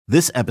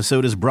This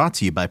episode is brought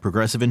to you by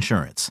Progressive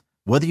Insurance.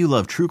 Whether you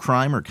love true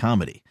crime or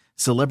comedy,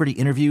 celebrity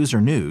interviews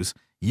or news,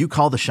 you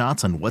call the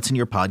shots on what's in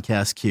your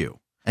podcast queue.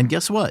 And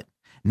guess what?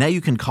 Now you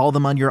can call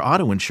them on your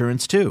auto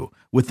insurance too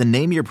with the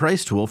Name Your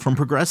Price tool from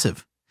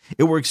Progressive.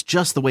 It works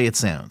just the way it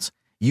sounds.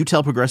 You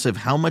tell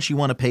Progressive how much you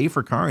want to pay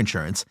for car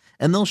insurance,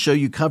 and they'll show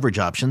you coverage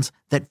options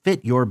that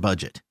fit your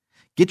budget.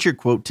 Get your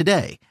quote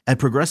today at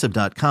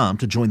Progressive.com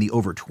to join the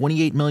over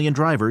 28 million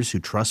drivers who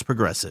trust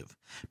Progressive.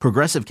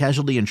 Progressive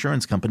Casualty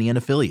Insurance Company and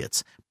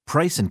Affiliates.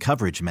 Price and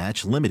coverage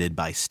match limited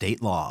by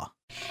state law.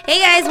 Hey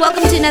guys,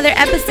 welcome to another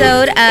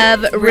episode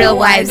of Real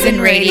Wives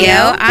in Radio.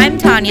 I'm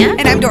Tanya.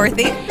 And I'm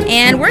Dorothy.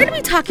 And we're going to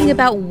be talking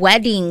about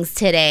weddings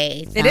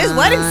today. It is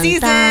wedding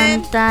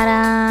season. Dun,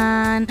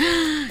 dun,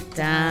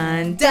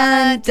 dun, dun,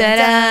 dun,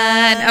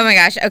 dun. Oh my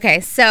gosh. Okay,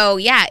 so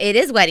yeah, it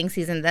is wedding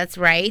season. That's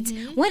right.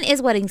 Mm-hmm. When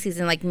is wedding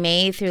season? Like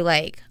May through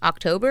like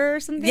October or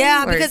something?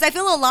 Yeah, because I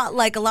feel a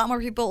lot more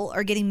people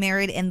are getting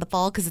married in the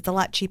fall because it's a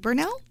lot cheaper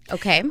now.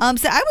 Okay.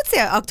 So I would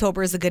say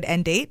October is a good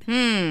end date.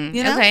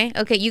 You know?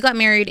 Okay. You got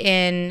married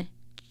in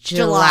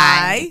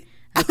July.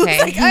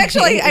 Okay. I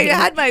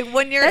had my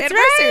 1 year anniversary.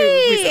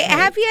 Right. Recently.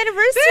 Happy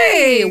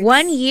anniversary. Thanks.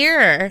 1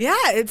 year.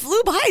 Yeah, it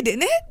flew by,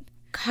 didn't it?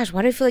 Gosh,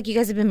 why do I feel like you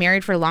guys have been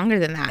married for longer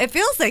than that? It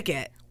feels like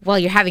it. Well,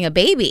 you're having a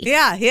baby.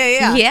 Yeah.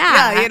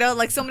 Yeah. You know,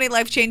 like so many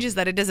life changes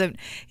that it doesn't,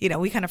 you know,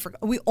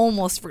 we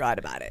almost forgot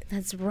about it.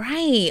 That's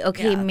right.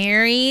 Okay, Yeah.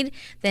 Married,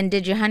 then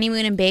did your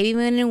honeymoon and baby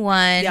moon in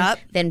one. Yep.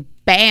 Then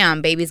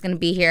bam, baby's going to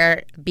be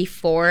here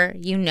before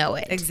you know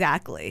it.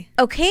 Exactly.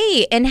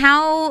 Okay, and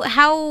how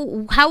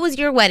was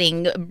your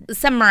wedding?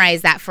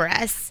 Summarize that for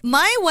us.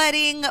 My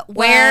wedding was...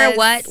 Where,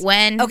 what,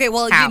 when? Okay,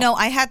 well, how? you know,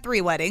 I had 3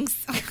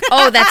 weddings.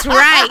 Oh, that's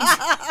right.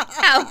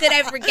 How could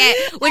I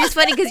forget? Which is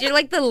funny because you're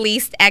like the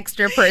least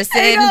extra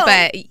person,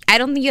 but I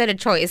don't think you had a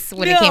choice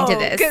when it came to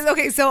this.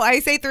 Okay, so I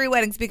say 3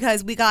 weddings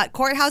because we got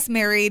courthouse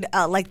married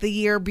like the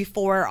year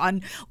before.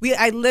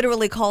 I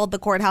literally called the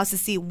courthouse to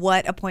see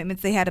what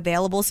appointments they had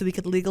available so we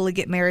could legally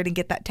get married and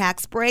get that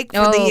tax break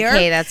for the year.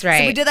 Okay, that's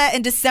right. So we did that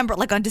in December,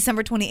 like on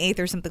December 28th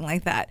or something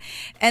like that.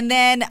 And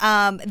then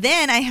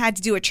I had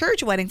to do a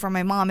church wedding for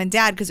my mom and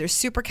dad because they're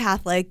super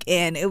Catholic,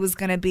 and it was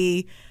going to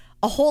be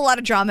a whole lot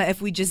of drama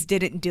if we just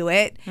didn't do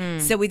it.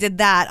 So we did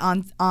that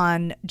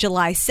on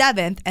July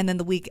 7th, and then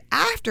the week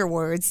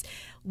afterwards,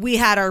 we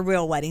had our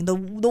real wedding, the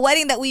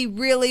wedding that we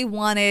really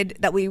wanted,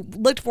 that we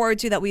looked forward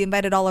to, that we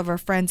invited all of our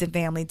friends and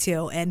family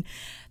to, and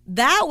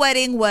that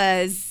wedding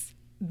was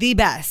the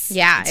best.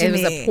 Yeah, it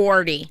was a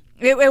party.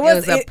 It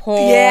was a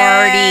party.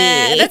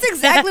 Yeah, that's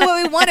exactly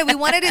what we wanted. We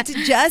wanted it to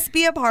just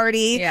be a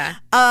party. Yeah.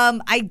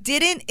 I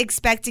didn't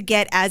expect to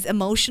get as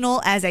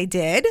emotional as I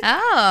did.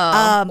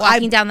 Oh.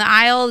 Walking down the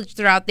aisle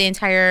throughout the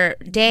entire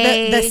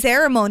day. The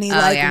ceremony,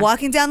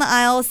 walking down the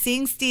aisle,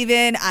 seeing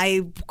Steven,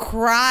 I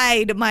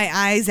cried my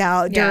eyes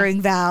out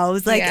during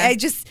vows.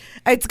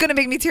 It's going to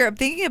make me tear up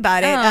thinking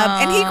about it.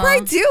 And he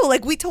cried too.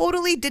 Like, we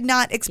totally did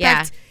not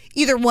expect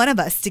either one of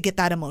us to get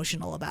that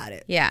emotional about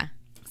it. Yeah.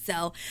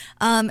 So,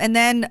 and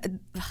then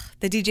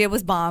the DJ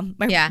was bomb.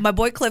 My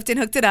boy Clifton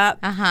hooked it up.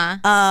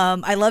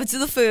 I loved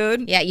the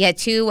food. Yeah, you had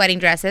 2 wedding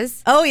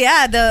dresses. Oh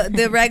yeah,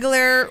 the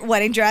regular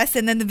wedding dress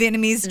and then the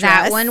Vietnamese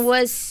dress. That one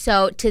was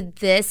so, to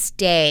this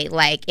day,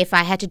 like if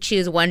I had to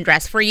choose one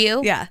dress for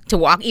you to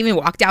walk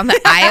down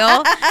the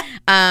aisle,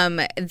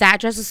 that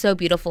dress was so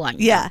beautiful on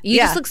you. Yeah. You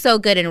just look so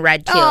good in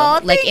red too.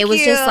 Oh, like thank it was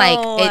you. just like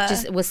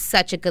it was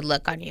such a good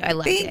look on you. I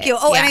loved it. Thank you.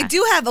 Oh, and I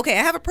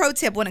have a pro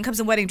tip when it comes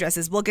to wedding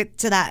dresses. We'll get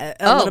to that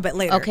a little bit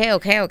later. Okay.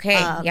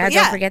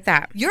 Don't forget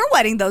that. Your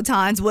wedding, though,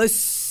 Tons, was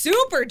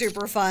super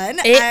duper fun.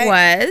 It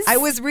was. I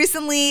was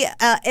recently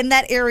in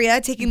that area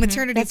taking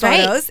maternity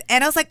photos,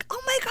 and I was like,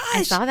 oh my gosh.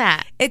 I saw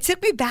that. It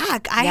took me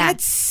back. I had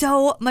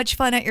so much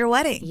fun at your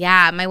wedding.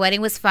 Yeah, my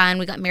wedding was fun.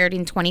 We got married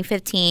in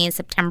 2015,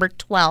 September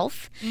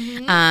 12th.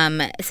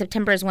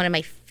 September is one of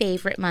my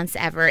favorite months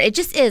ever. It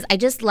just is. I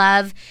just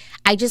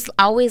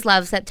always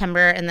love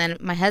September. And then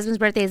my husband's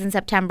birthday is in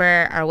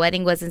September. Our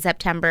wedding was in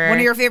September. One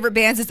of your favorite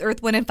bands is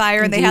Earth, Wind &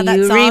 Fire, and they have that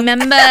song. Do you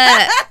remember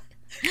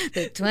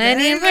the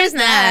 21st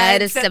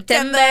night of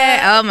September?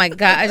 Oh my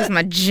God, it's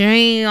my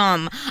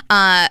jam.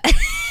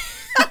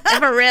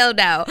 For real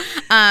though.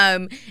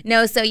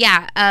 No, so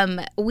yeah,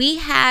 we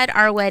had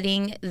our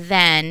wedding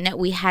then.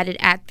 We had it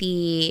at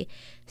the...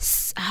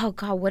 Oh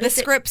God, what is it?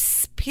 The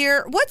Scripps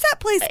Pier. What's that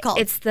place called?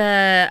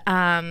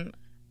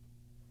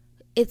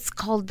 It's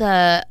called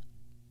the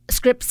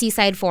Scripps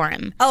Seaside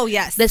Forum. Oh,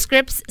 yes. The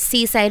Scripps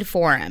Seaside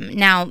Forum.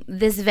 Now,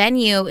 this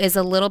venue is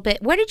a little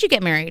bit... Where did you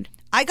get married?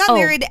 I got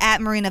married at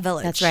Marina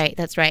Village.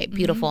 That's right.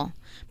 Beautiful.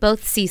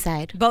 Both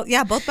seaside. Both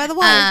by the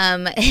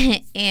water.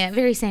 And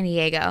very San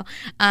Diego.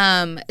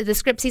 The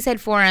Scripps Seaside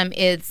Forum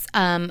is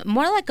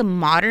more like a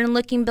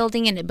modern-looking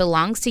building, and it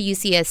belongs to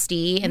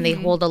UCSD, and they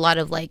hold a lot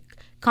of, like,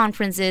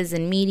 conferences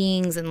and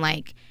meetings and,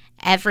 like,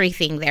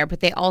 everything there. But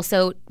they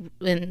also,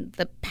 in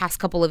the past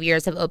couple of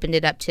years, have opened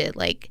it up to,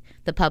 like,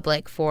 the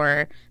public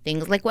for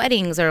things like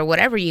weddings or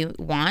whatever you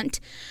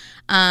want.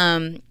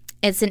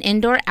 It's an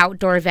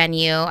indoor-outdoor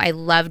venue. I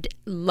loved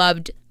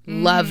that.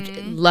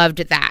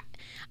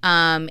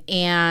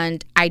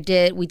 And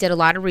we did a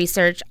lot of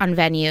research on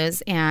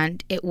venues,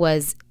 and it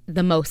was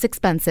the most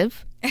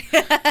expensive.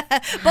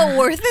 But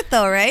worth it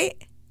though, right?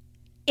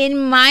 In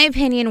my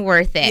opinion,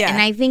 worth it. Yeah.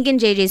 And I think in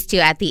JJ's too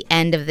at the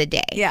end of the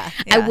day. Yeah.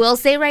 I will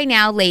say right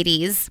now,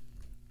 ladies,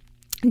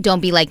 don't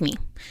be like me.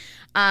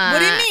 What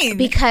do you mean?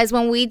 Because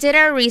when we did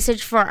our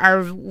research for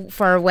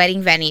our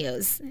wedding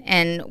venues,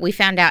 and we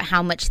found out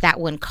how much that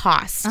would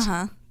cost.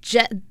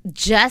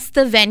 Just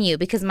the venue,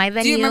 because my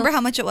venue. Do you remember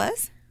how much it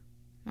was?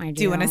 I do.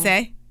 Do you want to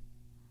say?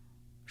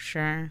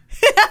 Sure.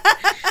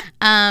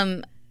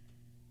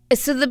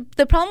 So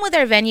the problem with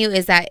our venue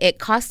is that it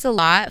costs a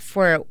lot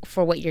for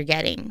what you're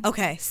getting.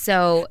 Okay.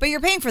 So, but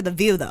you're paying for the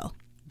view though.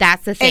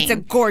 That's the thing. It's a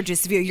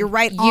gorgeous view. You're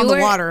right on the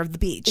water of the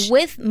beach.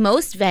 With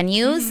most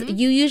venues,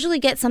 you usually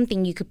get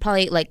something. You could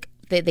probably like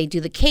they do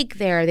the cake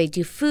there. They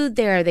do food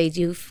there. They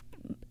do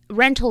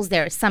rentals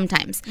there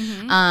sometimes.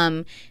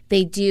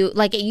 They do,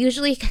 like, it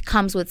usually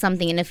comes with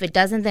something, and if it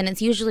doesn't, then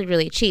it's usually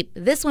really cheap.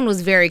 This one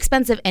was very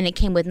expensive, and it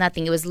came with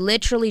nothing. It was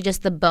literally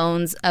just the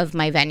bones of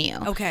my venue.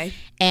 Okay.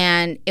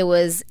 And it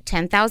was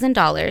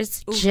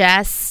 $10,000,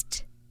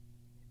 just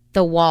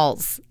the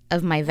walls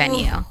of my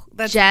venue.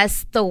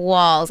 Just the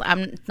walls.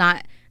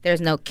 There's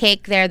no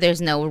cake there.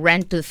 There's no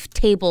rent of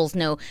tables,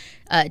 no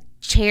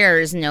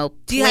chairs, no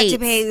plates. Do you have to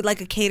pay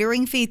like a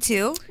catering fee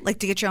too? Like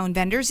to get your own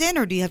vendors in,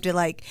 or do you have to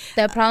like...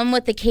 The problem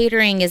with the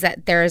catering is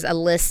that there's a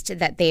list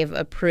that they've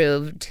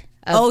approved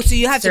of so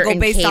you have to go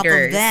based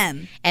caterers, off of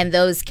them. And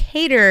those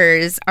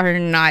caterers are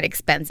not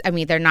expensive. I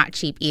mean, they're not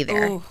cheap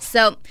either. Ooh.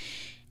 So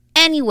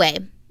anyway,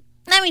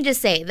 let me just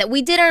say that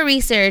we did our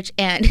research,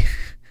 and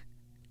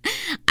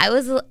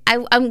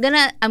I'm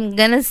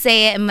gonna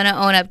say it. I'm gonna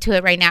own up to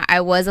it right now.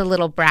 I was a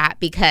little brat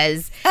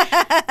because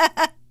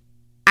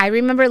I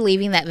remember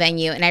leaving that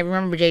venue, and I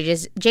remember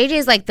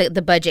JJ's like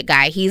the budget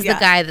guy. He's the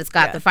guy that's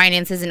got the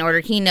finances in order.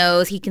 He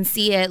knows, he can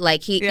see it.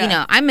 Like you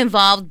know, I'm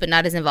involved, but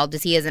not as involved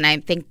as he is, and I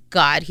thank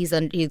God he's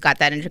got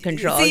that under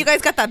control. So you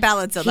guys got that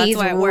balance, so that's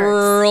why it works.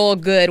 He's real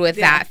good with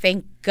that.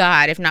 Thank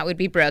God. If not, we'd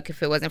be broke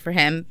if it wasn't for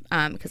him,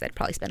 because I'd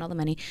probably spend all the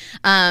money.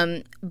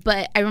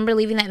 But I remember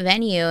leaving that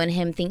venue and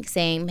him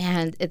saying,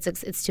 "Man,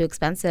 it's too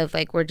expensive.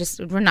 Like we're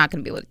not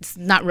going to be able. It's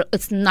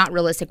not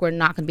realistic. We're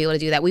not going to be able to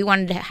do that. We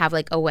wanted to have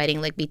like a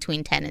wedding like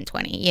between 10 and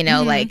 20. You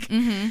know,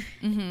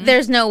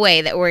 there's no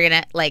way that we're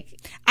gonna like."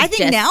 I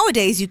think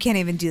nowadays you can't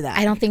even do that.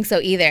 I don't think so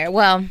either.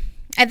 Well,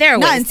 there are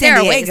not ways. In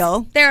San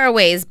Diego. There are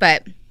ways,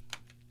 but.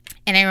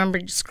 And I remember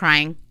just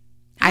crying.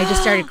 I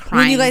just started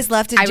crying. When you guys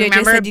left, and I JJ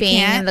remember said you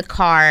being can't? in the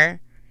car.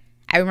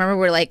 I remember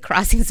we're like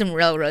crossing some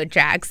railroad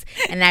tracks,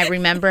 and I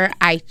remember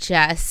I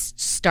just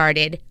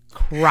started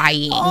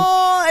crying.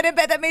 Oh, and I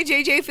bet that made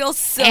JJ feel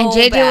so and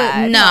JJ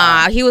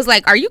bad. he was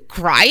like, "Are you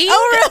crying?"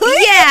 Oh,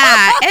 really?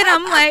 Yeah. And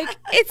I'm like,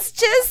 it's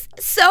just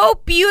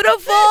so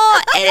beautiful,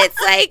 and it's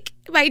like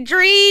my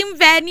dream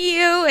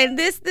venue, and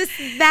this,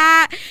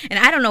 that, and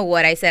I don't know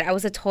what I said. I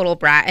was a total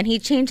brat, and he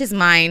changed his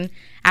mind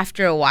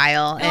after a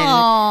while. And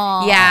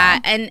Aww. yeah,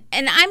 and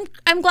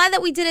I'm glad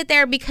that we did it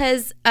there,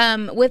 because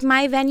with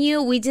my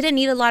venue we didn't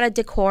need a lot of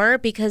decor,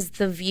 because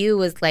the view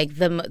was like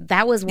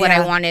that was what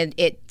I wanted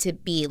it to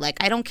be.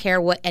 Like, I don't care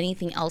what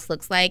anything else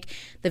looks like,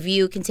 the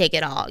view can take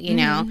it all, you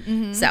know.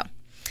 So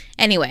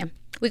anyway,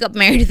 we got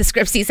married at the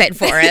Scripps Seaside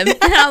Forum.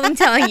 And all I'm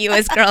telling you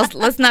is, girls,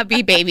 let's not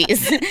be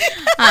babies. But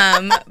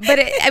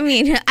I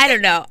mean, I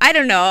don't know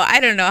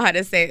how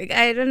to say it.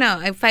 I don't know.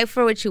 I fight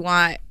for what you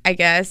want, I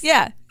guess.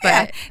 Yeah.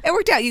 But it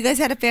worked out. You guys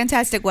had a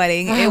fantastic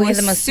wedding. It was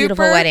the most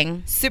beautiful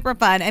wedding. Super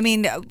fun. I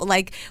mean,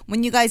 like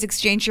when you guys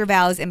exchanged your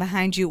vows, and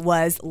behind you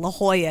was La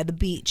Jolla, the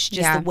beach,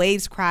 just the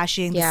waves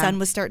crashing. The sun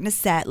was starting to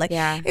set. Like,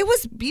 it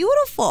was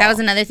beautiful. That was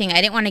another thing. I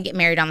didn't want to get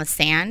married on the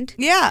sand.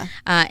 Yeah.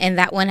 And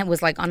that one, it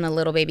was like on a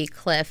little baby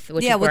cliff,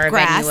 which is where our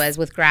venue was,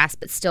 with grass,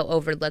 but still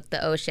overlooked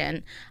the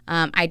ocean.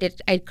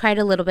 I cried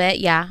a little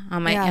bit,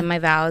 on my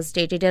vows.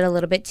 JJ did a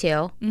little bit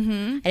too.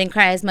 I didn't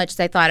cry as much as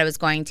I thought I was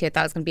going to. I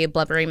thought it was going to be a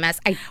blubbery mess.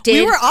 I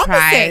did. We were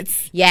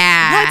opposites.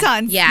 Yeah.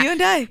 Protons. Yeah. You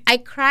and I. I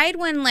cried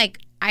when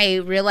I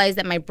realized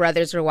that my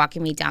brothers were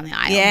walking me down the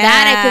aisle. Yes.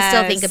 That I could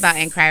still think about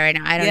and cry right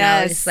now. I don't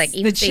know. Just like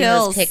even seeing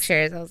those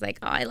pictures, I was like,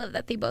 oh, I love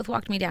that they both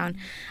walked me down.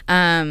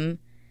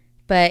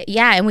 But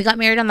yeah, and we got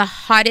married on the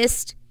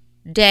hottest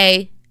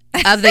day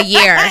of the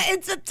year.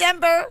 In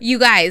September. You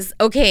guys,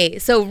 okay,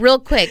 so real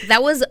quick,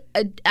 that was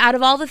out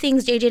of all the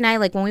things JJ and I,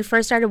 like when we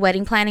first started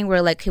wedding planning, we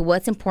were like, okay,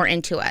 what's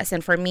important to us?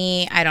 And for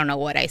me, I don't know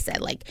what I said.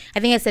 Like,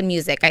 I think I said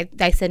music.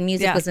 I said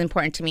music was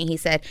important to me. He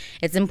said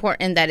it's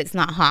important that it's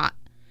not hot.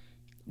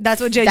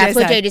 That's what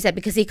JJ said,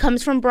 because he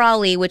comes from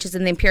Brawley, which is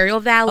in the Imperial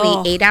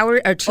Valley,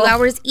 2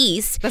 hours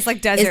east. That's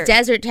like desert. It's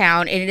desert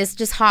town, and it is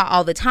just hot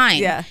all the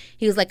time. Yeah.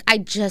 He was like, I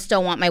just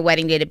don't want my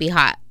wedding day to be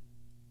hot.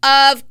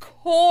 Of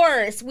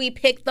course, we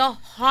picked the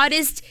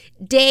hottest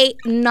day,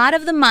 not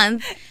of the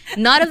month,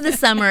 not of the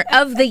summer,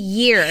 of the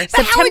year,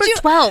 September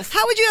 12th.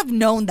 How would you have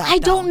known that? I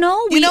don't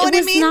know. You know what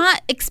I mean? It was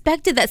not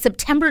expected that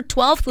September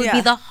 12th would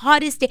be the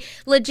hottest day.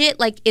 Legit,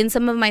 like in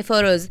some of my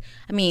photos,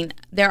 I mean,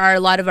 there are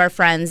a lot of our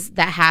friends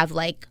that have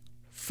like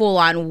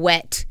full-on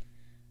wet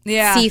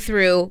Yeah.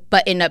 see-through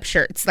button-up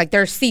shirts. Like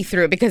they're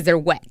see-through because they're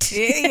wet.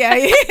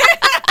 Yeah.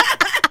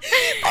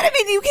 But I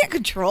mean, you can't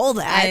control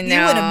that. I know.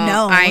 You would have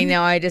known. I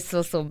know. I just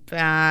feel so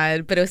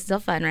bad, but it was still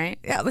fun, right?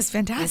 Yeah, it was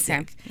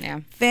fantastic. Okay. Yeah.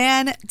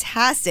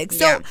 Fantastic.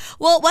 So, Yeah.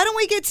 well, why don't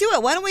we get to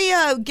it? Why don't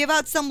we give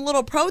out some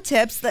little pro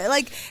tips, that,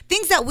 like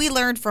things that we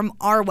learned from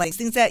our weddings,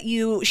 things that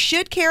you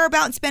should care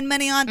about and spend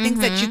money on, things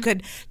that you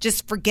could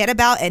just forget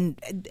about and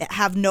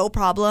have no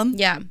problem,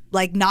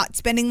 like not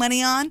spending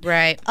money on,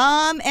 Right.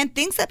 and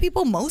things that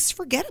people most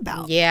forget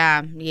about.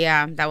 Yeah.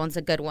 That one's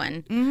a good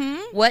one.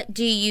 Mm-hmm. What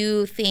do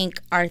you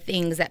think are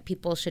things that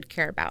people should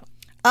care about?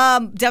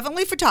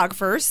 Definitely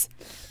photographers,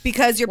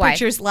 because your Why?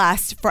 pictures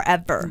last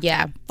forever.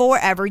 Yeah.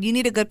 Forever. You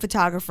need a good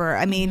photographer.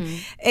 I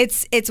mean,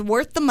 it's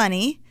worth the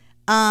money.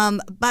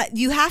 But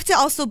you have to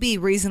also be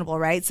reasonable,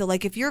 right? So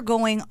like if you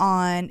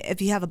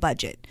have a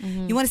budget,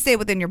 you want to stay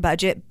within your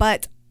budget,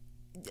 but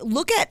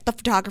look at the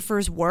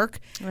photographer's work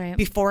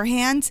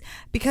beforehand,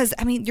 because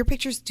I mean, your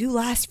pictures do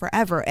last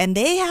forever, and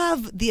they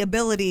have the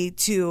ability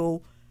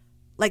to,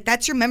 like,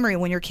 that's your memory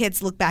when your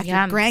kids look back, your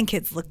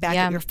grandkids look back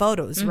at your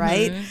photos,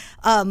 right?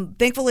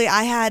 Thankfully,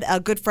 I had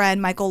a good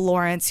friend, Michael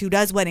Lawrence, who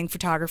does wedding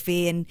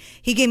photography, and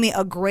he gave me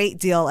a great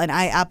deal, and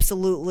I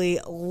absolutely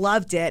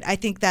loved it. I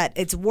think that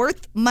it's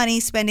worth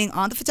money spending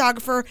on the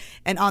photographer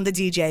and on the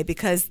DJ,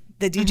 because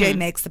the DJ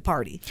makes the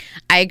party.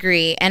 I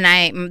agree. And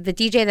the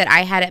DJ that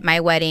I had at my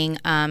wedding,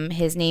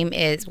 his name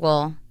is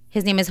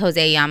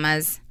Jose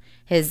Llamas.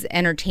 His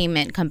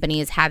entertainment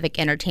company is Havoc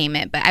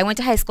Entertainment, but I went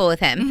to high school with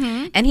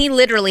him, and he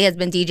literally has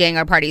been DJing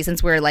our party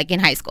since we were like in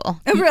high school.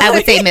 Really? I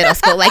would say middle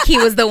school. Like he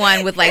was the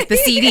one with like the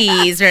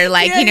CDs or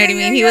like, you know what I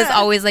mean? He was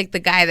always like the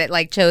guy that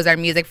like chose our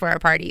music for our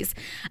parties.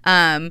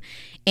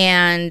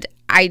 And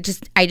I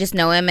just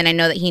know him, and I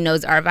know that he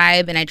knows our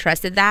vibe, and I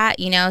trusted that,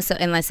 you know. So,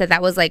 and I said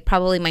that was like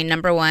probably my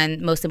number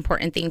one most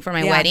important thing for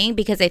my wedding,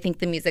 because I think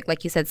the music,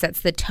 like you said, sets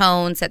the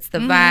tone, sets the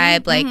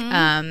vibe, like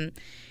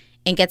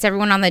and gets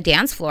everyone on the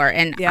dance floor.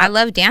 And I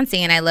love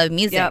dancing and I love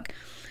music.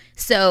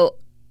 So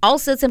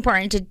also it's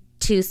important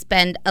to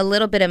spend a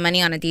little bit of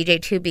money on a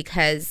DJ too,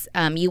 because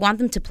you want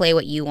them to play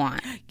what you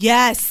want.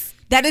 Yes.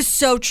 That is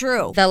so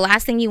true. The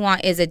last thing you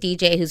want is a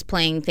DJ who's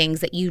playing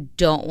things that you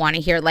don't want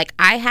to hear. Like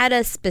I had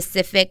a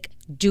specific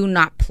do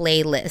not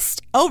play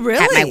list. Oh,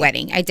 really? At my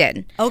wedding. I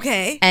did.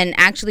 Okay. And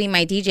actually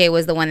my DJ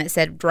was the one that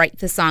said, write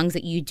the songs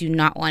that you do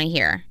not want to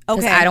hear.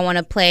 Because Okay. I don't want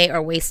to play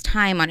or waste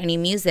time on any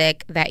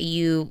music that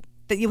you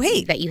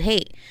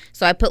hate.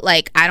 So I put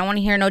like, I don't want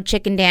to hear no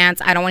chicken dance.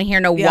 I don't want to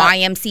hear no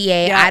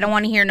YMCA. I don't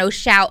want to hear no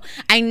shout.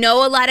 I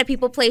know a lot of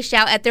people play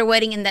shout at their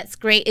wedding, and that's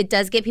great. It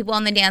does get people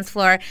on the dance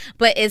floor,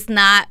 but it's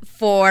not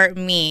for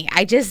me.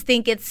 I just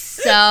think it's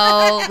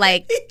so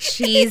like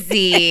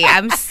cheesy.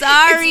 I'm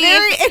sorry.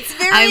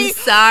 I'm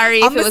sorry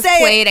if it was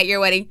played at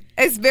your wedding.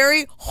 It's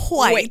very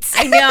white. Wait,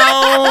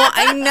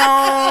 I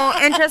know.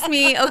 And trust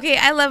me, okay,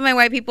 I love my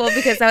white people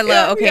because I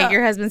love,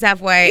 your husband's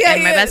half white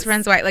and my best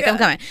friend's white. Like, I'm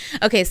coming.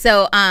 Okay,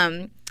 so,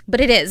 but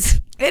it is.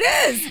 It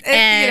is.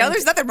 And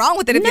there's nothing wrong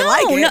with it if you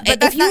like it. No, but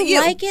that's if you not you.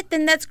 like it,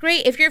 then that's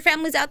great. If your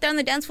family's out there on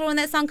the dance floor when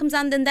that song comes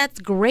on, then that's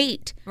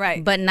great.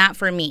 Right. But not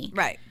for me.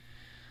 Right.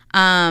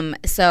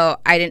 So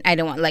I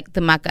didn't want like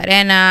the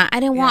Macarena. I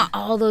didn't want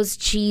all those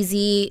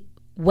cheesy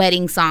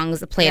wedding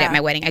songs played at my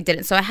wedding. I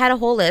didn't. So I had a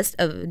whole list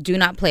of do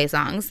not play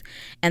songs,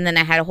 and then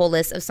I had a whole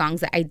list of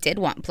songs that I did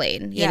want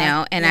played, you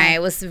know, and I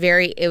was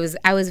very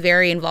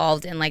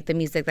involved in like the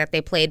music that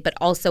they played, but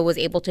also was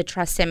able to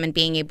trust him and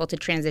being able to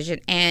transition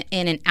in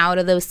and out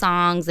of those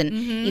songs and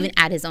even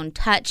add his own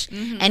touch.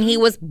 And he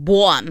was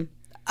boom.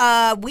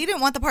 We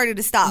didn't want the party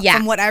to stop,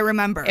 from what I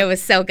remember. It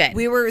was so good.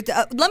 We were.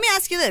 Let me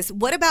ask you this: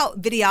 what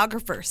about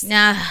videographers?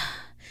 Nah.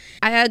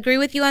 I agree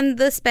with you on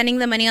the spending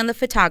the money on the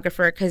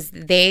photographer, because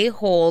they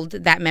hold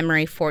that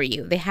memory for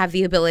you. They have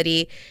the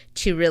ability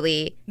to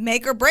really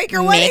make or break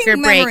your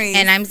wedding memories.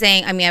 And I'm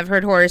saying, I mean, I've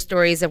heard horror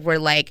stories of where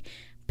like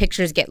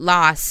pictures get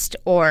lost,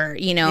 or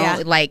you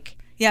know, like.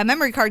 Yeah,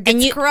 memory card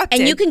gets corrupted.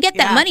 And you can get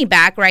that money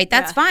back, right?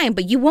 That's fine,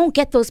 but you won't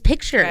get those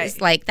pictures.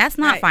 Right. Like, that's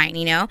not fine,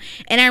 you know?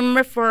 And I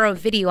remember for a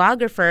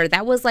videographer,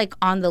 that was like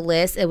on the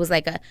list. It was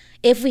like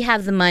if we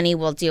have the money,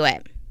 we'll do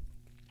it.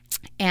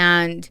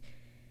 And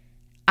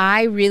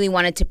I really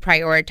wanted to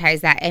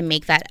prioritize that and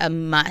make that a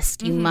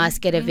must. You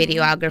must get a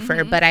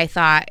videographer. But I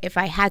thought if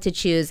I had to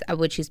choose, I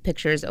would choose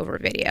pictures over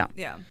video.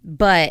 Yeah.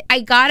 But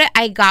I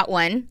got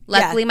one.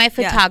 Luckily, my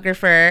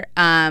photographer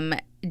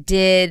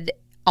did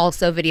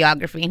also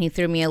videography, and he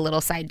threw me a little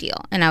side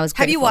deal, and I was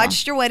grateful. Have you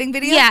watched your wedding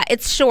video? Yeah,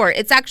 it's short.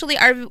 It's actually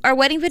our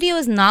wedding video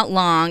is not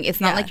long. It's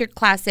not like your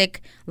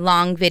classic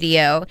long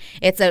video.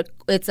 It's a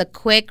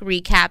quick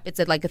recap. It's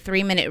like a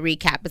 3-minute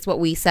recap. It's what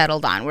we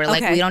settled on. We're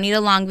like, we don't need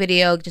a long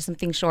video, just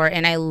something short.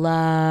 And I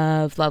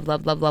love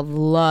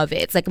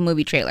it. It's like a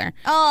movie trailer.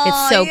 Oh,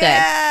 it's so good.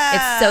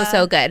 It's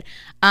so good.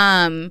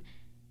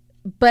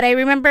 But I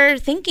remember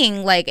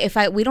thinking, like, if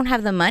we don't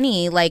have the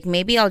money, like,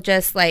 maybe I'll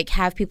just like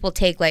have people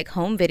take like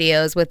home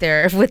videos with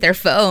their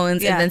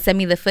phones and then send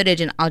me the footage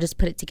and I'll just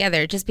put it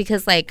together. Just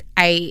because like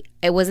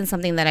it wasn't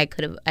something that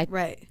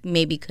I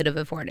maybe could have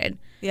afforded.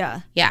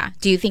 Yeah. Yeah.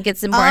 Do you think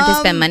it's important to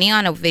spend money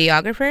on a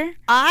videographer?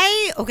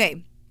 I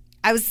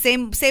was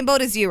same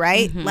boat as you,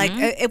 right? Like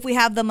if we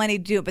have the money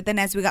to do it, but then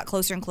as we got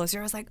closer and closer,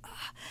 I was like,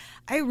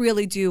 I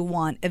really do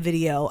want a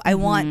video. I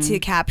want to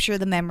capture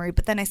the memory,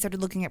 but then I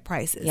started looking at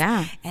prices.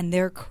 Yeah. And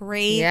they're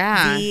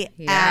crazy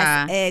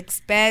ass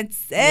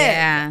expensive.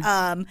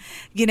 Yeah.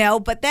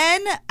 But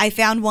then I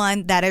found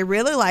one that I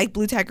really like,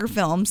 Blue Tiger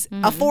Films,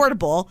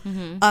 affordable.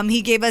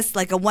 He gave us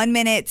like a 1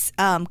 minute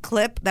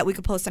clip that we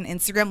could post on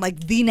Instagram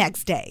like the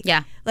next day.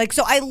 Yeah. Like,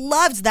 so I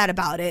loved that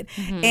about it.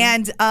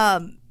 And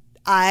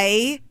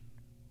I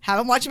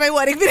haven't watched my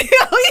wedding video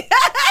yet.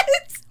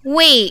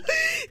 Wait.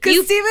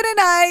 Because Steven and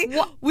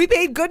I, we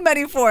paid good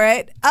money for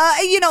it.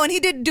 And he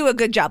did do a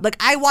good job. Like,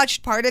 I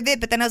watched part of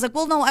it, but then I was like,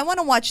 well, no, I want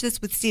to watch this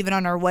with Steven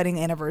on our wedding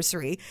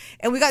anniversary.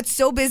 And we got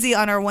so busy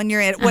on our 1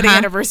 year wedding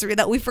anniversary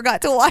that we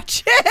forgot to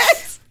watch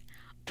it.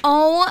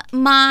 Oh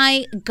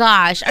my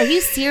gosh. Are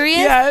you serious?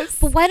 Yes.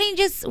 But why didn't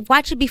you just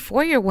watch it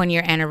before your 1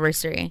 year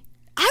anniversary?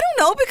 I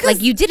don't know, because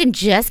like, you didn't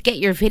just get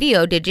your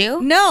video, did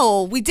you?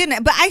 No, we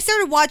didn't. But I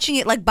started watching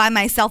it like by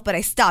myself, but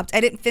I stopped.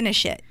 I didn't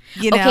finish it.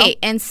 Okay,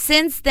 and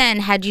since then,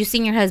 had you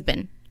seen your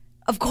husband?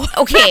 Of course.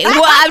 Okay,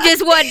 well, I'm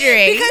just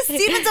wondering. Because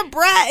Steven's a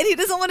brat and he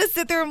doesn't want to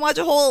sit there and watch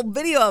a whole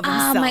video of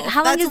himself.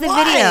 How long is the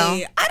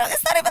video?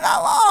 It's not even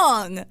that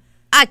long.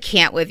 I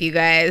can't with you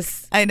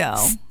guys. I know.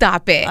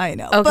 Stop it. I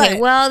know. Okay,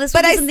 this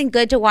would be something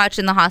good to watch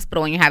in the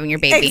hospital when you're having your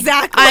baby.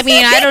 Exactly. I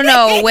mean, I don't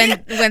know when's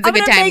a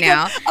good time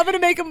now. I'm going to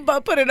make him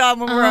put it on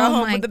when we're at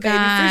home with the baby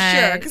for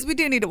sure, because we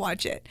do need to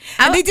watch it.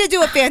 And they did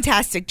do a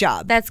fantastic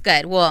job. That's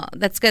good. Well,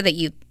 that's good that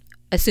you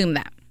assume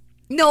that.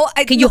 No,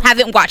 you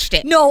haven't watched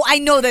it. No, I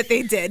know that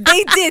they did.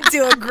 They did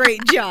do a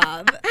great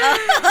job.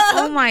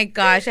 Oh my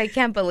gosh, I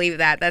can't believe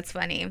that. That's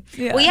funny.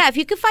 Yeah. Well, yeah, if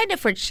you could find it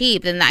for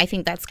cheap, then I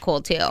think that's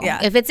cool too. Yeah.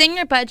 If it's in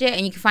your budget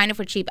and you can find it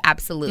for cheap,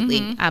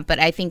 absolutely. But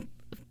I think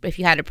if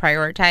you had to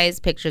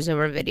prioritize, pictures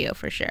over video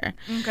for sure.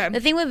 Okay.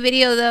 The thing with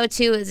video though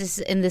too is this,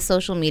 in the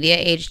social media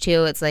age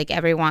too, it's like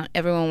everyone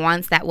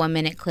wants that 1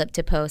 minute clip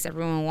to post.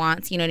 Everyone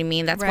wants, you know what I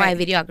mean? That's why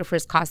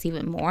videographers cost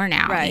even more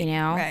now. Right.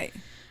 Right.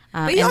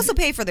 But you also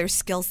pay for their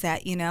skill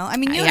set, I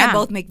mean, you and I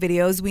both make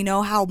videos. We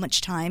know how much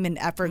time and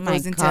effort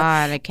goes into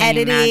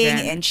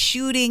editing and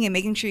shooting and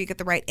making sure you get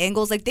the right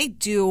angles. Like, they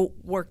do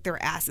work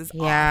their asses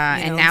off. Yeah,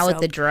 and now with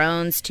the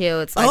drones,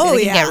 too, it's like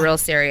they can get real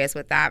serious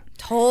with that.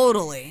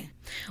 Totally.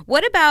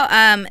 What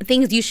about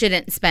things you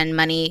shouldn't spend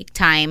money,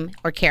 time,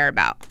 or care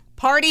about?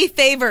 Party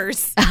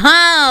favors.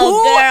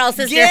 Oh, girl,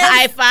 sister,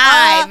 high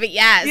five.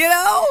 Yes.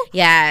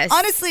 Yes.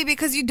 Honestly,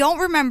 because you don't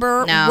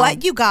remember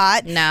what you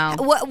got. No.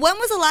 When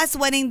was the last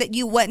wedding that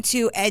you went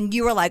to and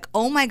you were like,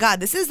 oh my God,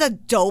 this is a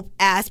dope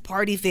ass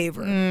party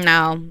favor?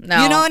 No. You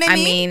know what I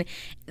mean?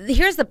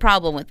 Here's the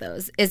problem with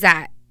those is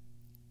that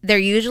they're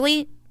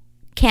usually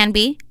can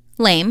be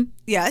lame.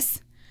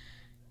 Yes.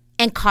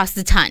 And cost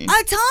a ton.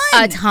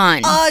 A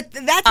ton.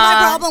 That's my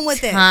problem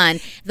with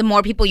it. The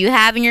more people you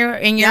have in your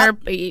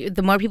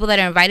the more people that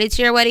are invited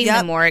to your wedding,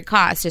 the more it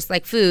costs, just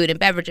like food and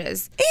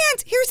beverages.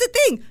 And here's the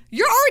thing.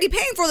 You're already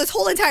paying for this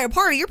whole entire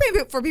party. You're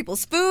paying for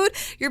people's food.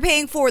 You're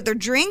paying for their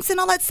drinks and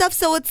all that stuff.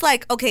 So it's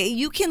like, okay,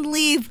 you can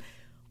leave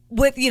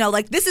with,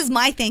 like, this is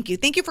my thank you.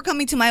 Thank you for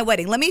coming to my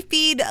wedding. Let me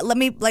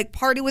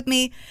party with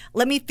me.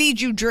 Let me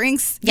feed you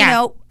drinks.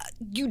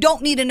 You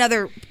don't need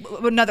another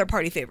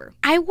party favor.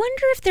 I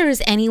wonder if there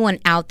is anyone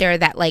out there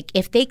that, like,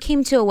 if they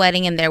came to a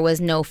wedding and there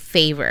was no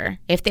favor,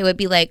 if they would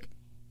be like,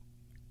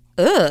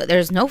 ugh,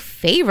 there's no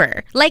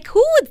favor. Like,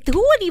 who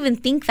would even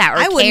think that or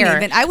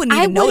care? I wouldn't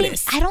even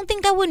notice. I don't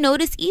think I would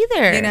notice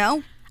either.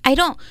 I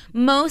don't.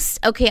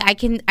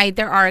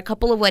 There are a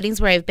couple of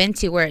weddings where I've been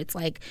to where it's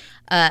like,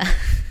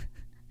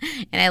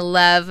 and I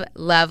love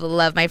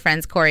my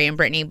friends Corey and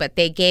Brittany, but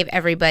they gave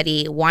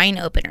everybody wine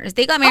openers.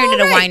 They got married at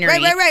a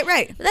winery.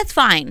 Right. That's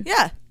fine.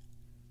 Yeah.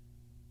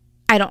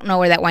 I don't know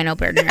where that wine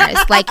opener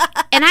is. Like,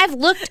 and I've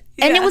looked,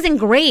 and it was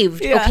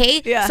engraved.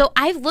 Okay, so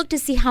I've looked to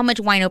see how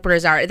much wine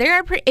openers are. They're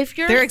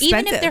expensive.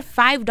 Even if they're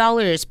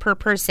 $5 per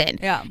person,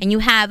 and you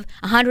have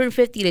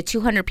 150 to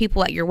 200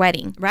 people at your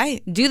wedding,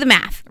 right? Do the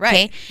math,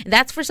 right? Okay?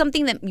 That's for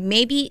something that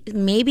maybe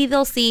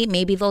they'll see,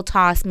 maybe they'll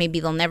toss, maybe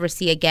they'll never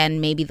see again,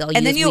 maybe they'll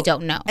use. We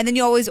don't know. And then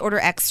you always order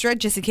extra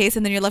just in case,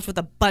 and then you're left with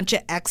a bunch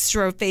of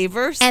extra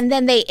favors. And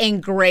then they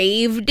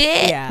engraved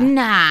it.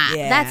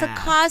 That's a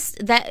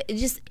cost that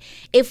just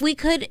if we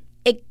could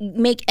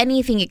make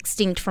anything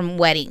extinct from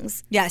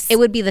weddings, it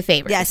would be the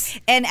favors. Yes,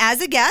 and as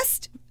a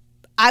guest,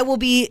 I will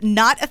be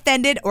not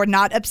offended or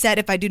not upset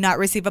if I do not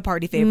receive a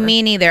party favor.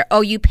 Me neither. Oh,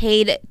 you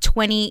paid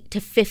 $20 to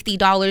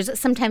 $50,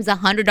 sometimes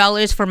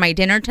 $100 for my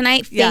dinner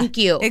tonight. Thank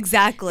you.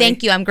 Exactly.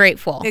 Thank you. I'm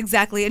grateful.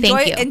 Exactly.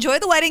 Enjoy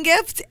the wedding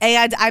gift,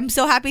 and I'm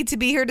so happy to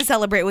be here to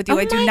celebrate with you.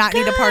 I do not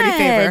need a party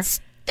favor.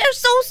 They're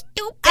so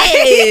stupid.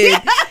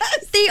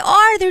 Yes. They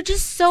are. They're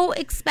just so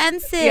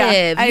expensive.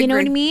 Yeah, you know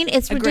agree. what I mean?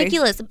 It's Agree.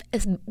 ridiculous.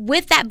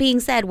 With that being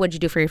said, what'd you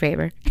do for your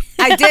favor?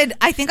 I did.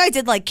 I think I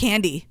did like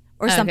candy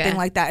or something Okay.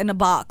 like that in a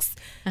box.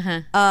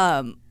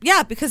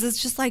 Yeah, because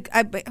it's just like I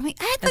had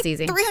That's like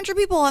easy. 300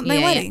 people at my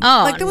Yeah, wedding. yeah.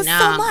 Oh, like there was no.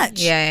 so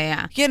much.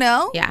 Yeah. You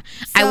know? Yeah.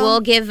 I So-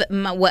 will give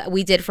what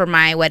we did for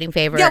my wedding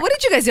favor. Yeah. What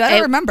did you guys do? I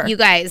don't remember. You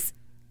guys,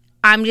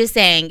 I'm just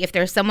saying, if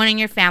there's someone in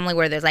your family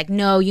where there's like,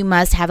 no, you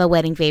must have a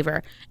wedding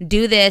favor,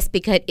 do this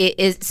because it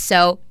is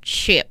so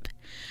cheap.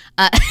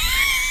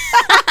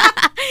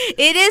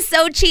 It is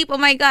so cheap. Oh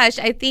my gosh.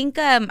 I think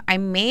I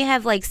may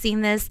have like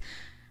seen this.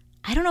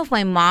 I don't know if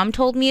my mom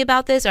told me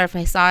about this or if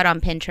I saw it on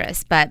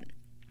Pinterest, but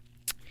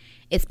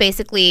it's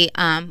basically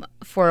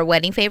for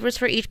wedding favors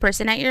for each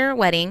person at your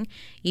wedding.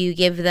 You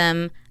give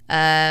them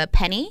a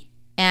penny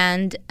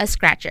and a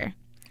scratcher.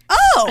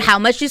 Oh, How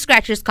much do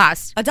scratchers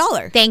cost?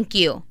 $1. Thank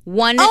you.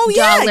 $1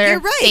 yeah, you're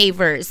right.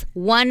 favors.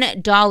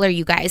 $1,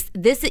 you guys.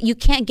 This you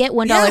can't get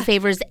 $1 Yeah.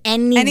 favors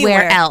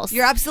anywhere else.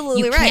 You're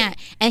absolutely You right. can't.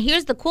 And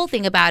here's the cool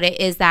thing about it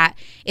is that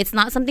it's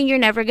not something you're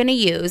never going to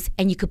use,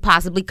 and you could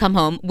possibly come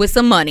home with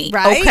some money.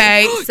 Right?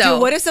 Okay. So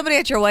Dude, what if somebody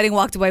at your wedding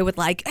walked away with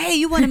like, hey,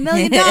 you won $1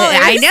 million?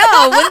 I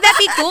know. Wouldn't that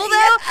be cool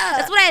though? Yeah.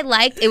 That's what I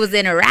liked. It was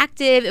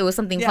interactive. It was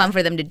something Yeah. fun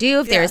for them to do.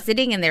 If they Yeah. were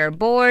sitting and they were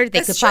bored, they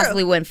That's could true.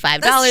 possibly win $5,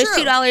 That's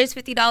true. $2,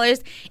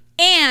 $50.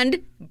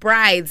 And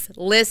brides,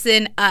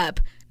 listen up.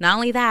 Not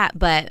only that,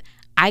 but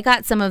I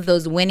got some of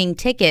those winning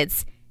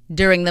tickets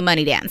during the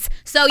money dance.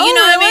 So you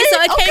know what I mean?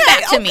 So it came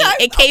back to me.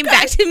 It came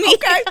back to me.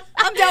 Okay,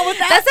 I'm down with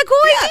that. That's a cool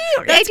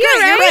idea. That's idea,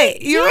 great. You're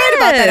right. You're right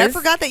about that. I Yes.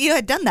 forgot that you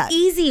had done that.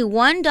 Easy,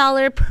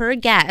 $1 per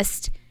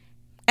guest.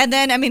 And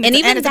then, I mean, And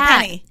even it's a that,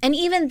 penny. and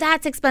even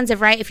that's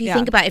expensive, right? If you Yeah.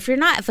 think about it,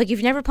 if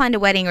you've never planned a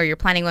wedding or you're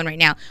planning one right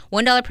now,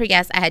 $1 per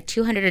guest. I had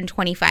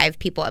 225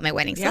 people at my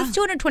wedding, so Yeah. that's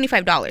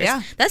 $225.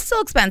 Yeah. That's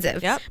still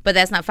expensive. Yep. But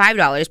that's not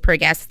 $5 per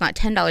guest. It's not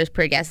 $10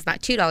 per guest. It's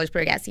not $2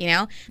 per guest. You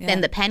know. Then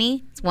the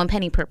penny, it's 1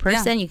 penny per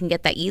person. You can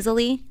get that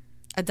easily.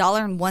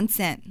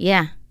 $1.01.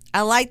 Yeah.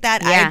 I like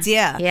that Yeah.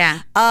 idea. Yeah.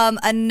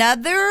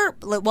 Another,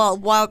 well,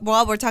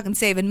 while we're talking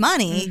saving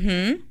money,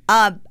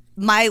 Mm-hmm.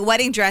 My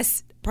wedding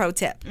dress pro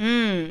tip.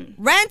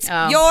 Rent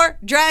Oh. your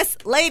dress,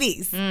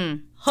 ladies.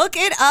 Hook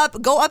it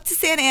up. Go up to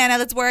Santa Ana.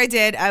 That's where I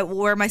did,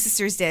 where my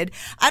sisters did.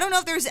 I don't know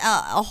if there's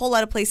a whole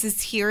lot of places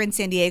here in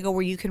San Diego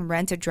where you can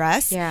rent a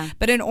dress. Yeah.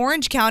 But in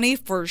Orange County,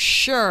 for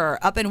sure,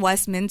 up in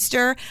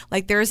Westminster,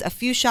 like there's a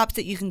few shops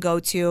that you can go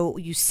to.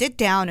 You sit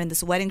down in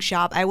this wedding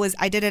shop. I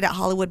did it at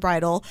Hollywood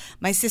Bridal.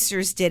 My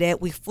sisters did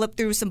it. We flipped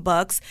through some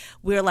books.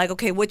 We were like,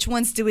 okay, which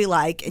ones do we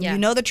like? And Yeah. you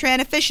know the Tran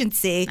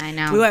Efficiency. I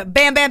know. We went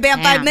bam, bam, bam,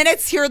 5 Damn.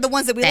 minutes. Here are the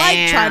ones that we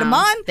like. Tried them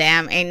on.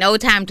 Damn, ain't no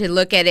time to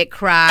look at it,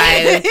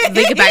 cry,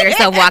 think about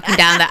yourself walking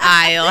down the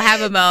aisle,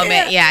 have a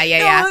moment.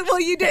 Yeah. No, well,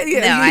 you did.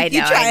 Yeah, No, I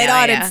you know, try I it know,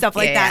 on yeah. and stuff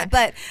like Yeah,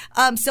 that.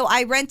 But so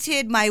I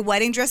rented my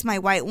wedding dress, my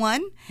white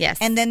one. Yes.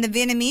 And then the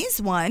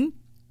Vietnamese one.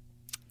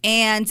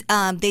 And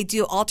they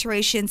do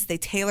alterations. They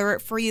tailor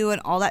it for you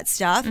and all that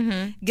stuff.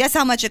 Mm-hmm. Guess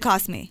how much it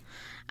cost me?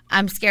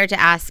 I'm scared to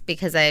ask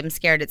because I'm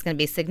scared it's going to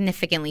be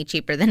significantly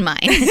cheaper than mine.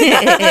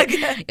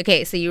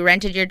 Okay, so you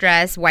rented your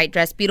dress, white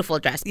dress, beautiful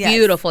dress, Yes.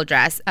 beautiful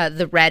dress.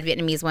 The red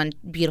Vietnamese one,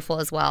 beautiful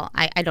as well.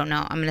 I don't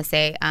know. I'm gonna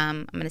say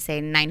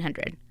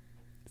 900.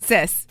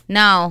 Sis,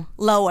 No,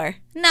 lower.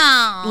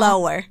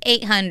 no,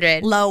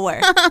 800, Lower.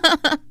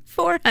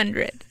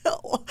 400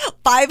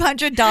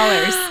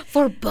 $500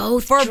 for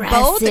both for dresses.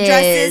 both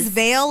dresses,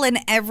 veil, and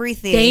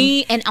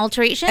everything. And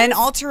alterations. And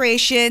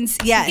alterations,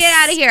 yes. Get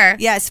outta here.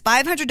 Yes,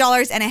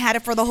 $500, and I had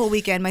it for the whole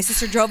weekend. My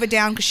sister drove it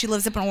down because she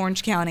lives up in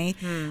Orange County.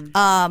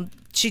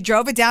 She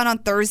drove it down on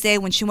Thursday.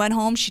 When she went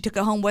home, she took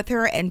it home with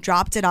her and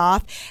dropped it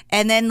off.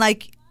 And then,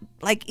 like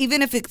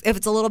even if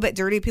it's a little bit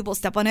dirty, people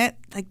step on it,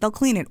 like they'll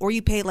clean it, or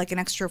you pay like an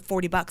extra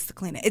 $40 to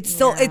clean it. It's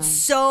still it's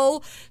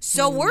so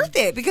worth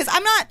it because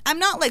I'm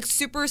not like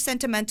super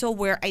sentimental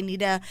where I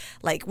need to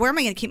like where am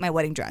I going to keep my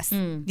wedding dress?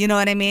 You know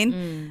what I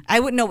mean? I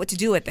wouldn't know what to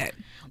do with it.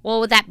 Well,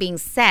 with that being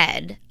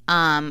said,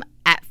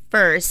 at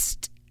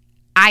first,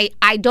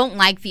 I don't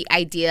like the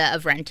idea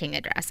of renting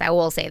a dress. I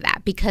will say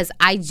that because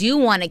I do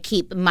want to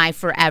keep my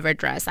forever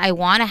dress. I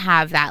want to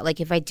have that. Like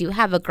if I do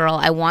have a girl,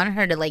 I want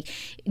her to like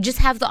just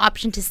have the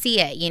option to see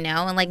it, you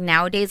know? And like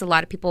nowadays, a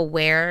lot of people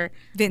wear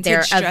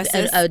Vintage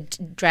dresses. a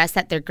dress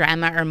that their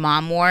grandma or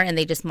mom wore and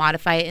they just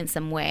modify it in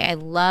some way. I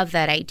love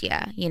that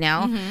idea, you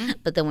know?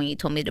 But then when you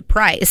told me the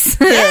price.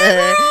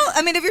 Well,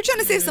 I mean, if you're trying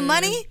to save some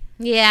money,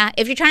 Yeah,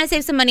 if you're trying to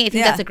save some money, I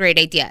think Yeah. that's a great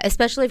idea.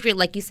 Especially if you're,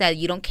 like you said,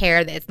 you don't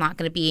care that it's not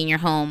going to be in your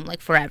home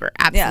like forever.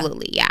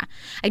 Absolutely, yeah.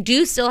 I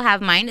do still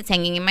have mine. It's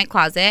hanging in my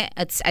closet.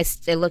 I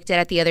looked at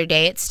it the other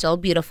day. It's still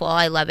beautiful.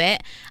 I love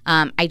it.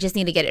 I just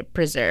need to get it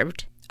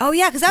preserved. oh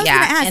yeah, because I was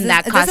going to ask, and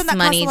that costs doesn't that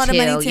money, cost a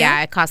lot of money too?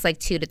 Yeah, it costs like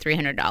 $200 to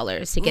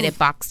 $300 to get it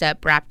boxed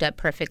up, wrapped up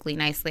perfectly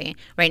nicely.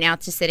 Right now,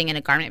 it's just sitting in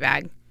a garment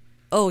bag.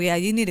 Oh yeah,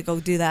 you need to go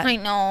do that. I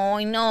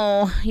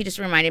know. You just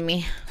reminded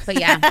me. But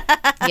yeah,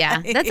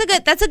 yeah,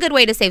 that's a good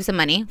way to save some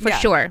money for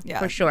sure.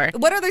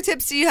 What other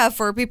tips do you have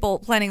for people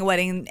planning a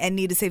wedding and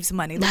need to save some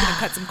money, looking to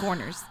cut some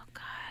corners?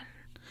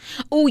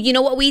 Oh, you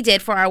know what we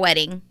did for our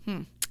wedding?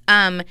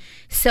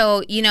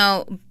 So,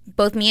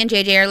 both me and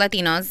JJ are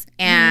Latinos,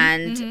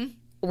 and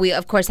we,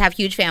 of course, have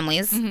huge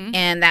families,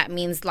 and that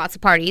means lots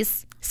of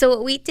parties. So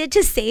what we did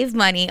to save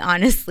money,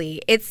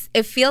 honestly, it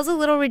feels a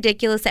little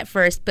ridiculous at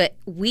first, but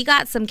we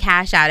got some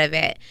cash out of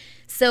it.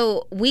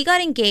 So we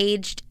got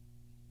engaged,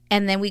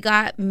 and then we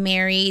got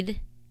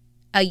married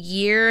a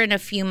year and a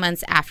few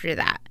months after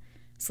that.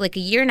 So like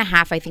a year and a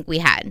half, I think we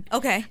had.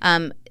 Okay.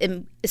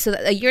 So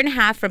a year and a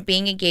half from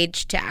being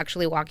engaged to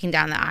actually walking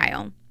down the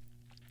aisle.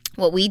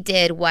 What we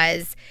did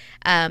was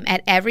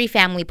at every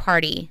family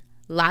party,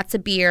 lots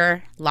of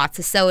beer, lots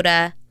of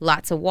soda,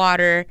 lots of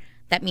water.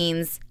 That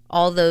means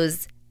all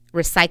those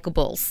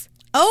recyclables.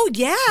 Oh,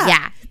 yeah.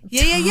 Yeah.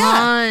 Yeah.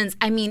 Tons.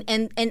 I mean,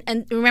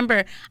 and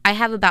remember, I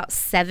have about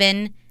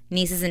 7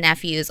 nieces and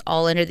nephews,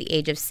 all under the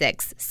age of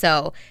 6.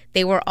 So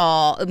they were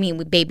all,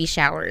 with baby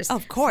showers.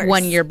 Of course.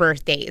 1-year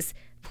birthdays,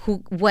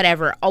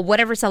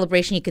 whatever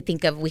celebration you could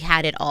think of, we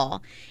had it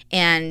all.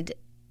 And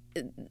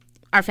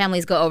our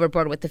families go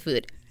overboard with the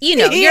food.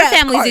 Your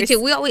families do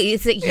too. We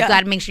always, you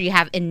got to make sure you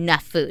have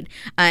enough food.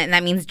 And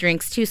that means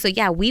drinks too. So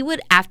yeah, we would,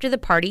 after the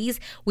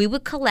parties, we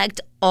would collect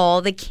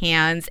all the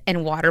cans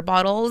and water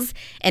bottles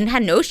and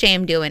had no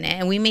shame doing it.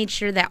 And we made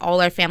sure that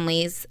all our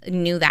families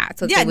knew that.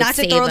 So they would not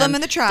to throw them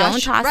in the trash.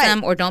 Don't toss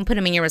them or don't put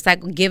them in your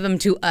recycle. Give them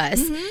to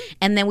us.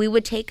 And then we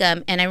would take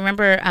them. And I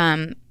remember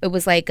it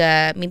was like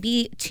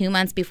maybe 2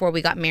 months before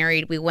we got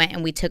married, we went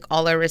and we took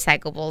all our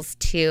recyclables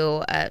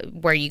to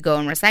where you go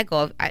and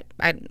recycle.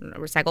 A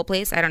recycle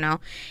place, I don't know.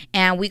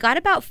 And we got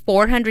about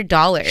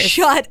 $400.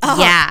 Shut up.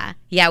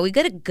 Yeah, we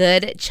got a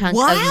good chunk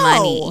of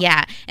money.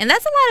 Yeah, and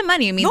that's a lot of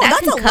money. That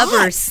can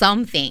cover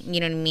something. You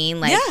know what I mean?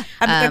 Like,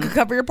 that could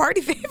cover your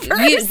party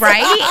favors.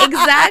 Right?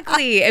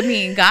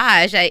 Exactly.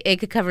 Gosh, it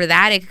could cover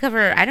that. It could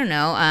cover, I don't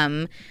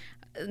know,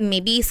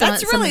 maybe some of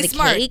the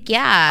smart. cake.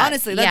 Yeah.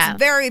 Honestly, that's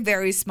very,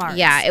 very smart.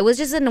 Yeah, it was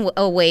just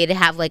a way to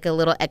have like a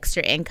little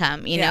extra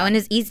income, and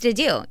it's easy to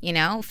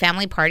do.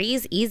 Family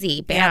parties,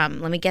 easy. Bam,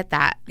 let me get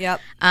that.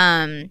 Yep.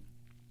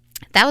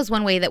 That was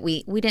one way that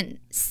we didn't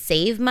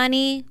save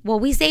money. Well,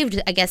 we saved,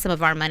 I guess, some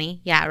of our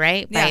money. Yeah,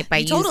 right? By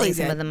using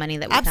some of the money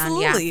that we found.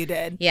 Absolutely, you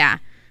did. Yeah.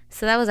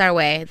 So that was our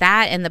way.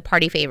 That and the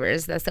party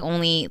favors. That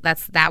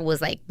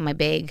was like my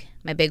big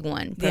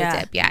one. Pro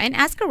tip. Yeah. And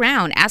ask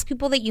around. Ask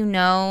people that you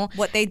know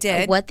what they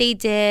did,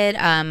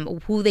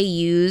 who they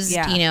used,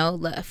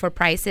 for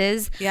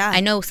prices. Yeah.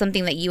 I know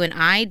something that you and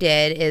I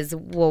did is,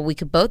 we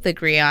could both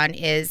agree on,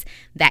 is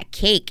that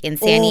cake in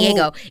San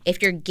Diego.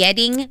 If you're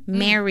getting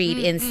married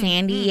in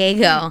San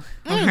Diego,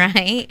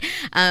 right?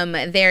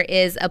 There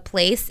is a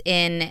place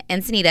in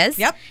Encinitas.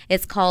 Yep.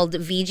 It's called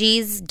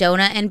VG's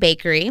Donut and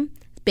Bakery.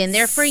 Been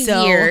there for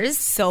years.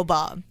 So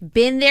bomb.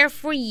 Been there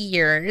for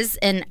years.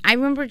 And I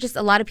remember just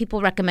a lot of people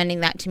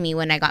recommending that to me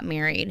when I got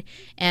married.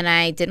 And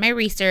I did my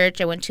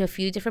research. I went to a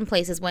few different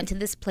places, went to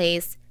this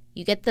place.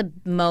 You get the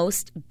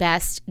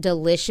best,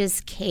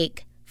 delicious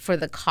cake for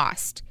the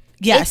cost.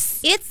 Yes.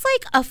 It's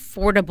like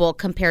affordable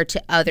compared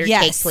to other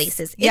cake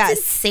places. It's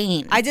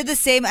insane. I did the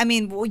same.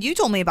 You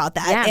told me about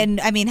that. Yeah.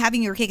 And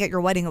having your cake at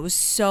your wedding, it was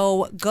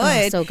so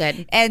good. Oh, so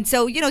good. And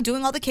so,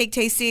 doing all the cake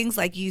tastings,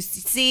 like you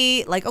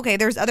see, like, okay,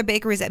 there's other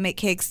bakeries that make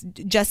cakes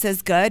just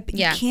as good, but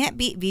you can't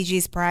beat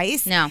VG's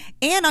price. No.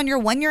 And on your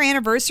 1-year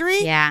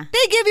anniversary,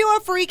 they give you a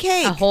free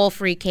cake. A whole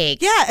free cake.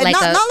 Yeah. And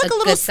not like a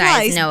little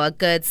slice. Size. No, a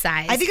good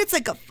size. I think it's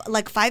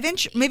like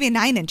 5-inch, maybe a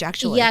 9-inch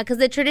actually. Yeah, because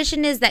the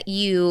tradition is that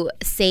you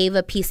save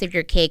a piece of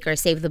your cake or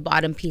save the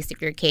bottom piece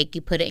of your cake,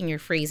 you put it in your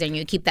freezer and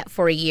you keep that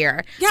for a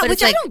year. Yeah, but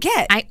which I don't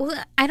get.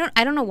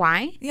 I don't know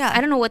why. Yeah,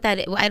 I don't know what that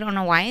is. I don't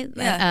know why.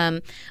 Yeah.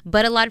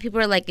 But a lot of people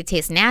are like, it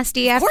tastes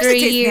nasty after a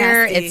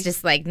year. Nasty. It's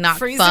just like not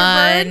freezer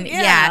fun. Burn?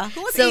 Yeah.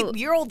 Who wants to eat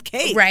your old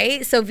cake?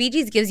 Right. So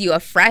VG's gives you a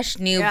fresh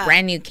new,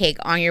 brand new cake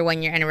on your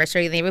 1-year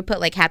anniversary. They would put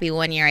like happy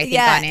 1 year, I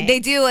think, on it. They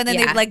do, and then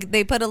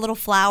they put a little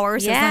flour,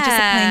 so it's not just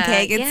a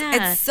plain cake.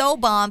 It's so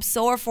bomb,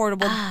 so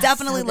affordable.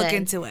 Definitely look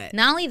into it.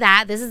 Not only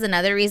that, this is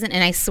another reason,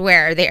 and I swear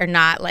they are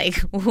not like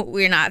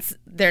they're not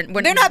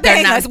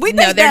paying us. We pay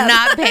them. They're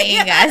not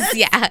paying us.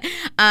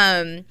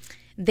 Yeah.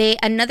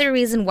 Another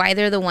reason why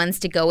they're the ones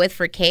to go with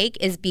for cake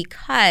is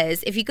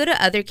because if you go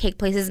to other cake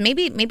places,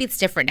 maybe it's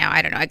different now.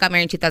 I don't know. I got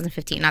married in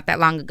 2015, not that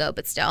long ago,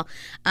 but still.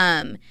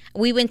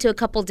 We went to a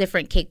couple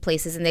different cake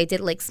places and they did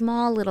like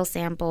small little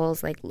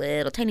samples, like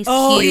little tiny cubes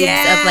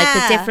of like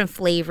the different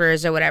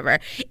flavors or whatever.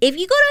 If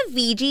you go to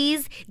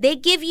VG's, they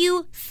give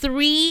you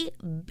 3.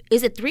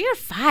 Is it 3 or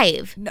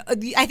 5? No,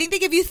 I think they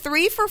give you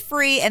 3 for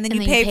free, and then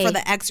you pay for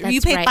the extra.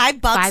 You pay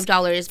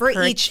 $5 for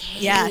per each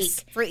cake.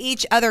 Yes, for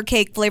each other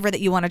cake flavor that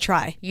you want to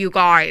try. You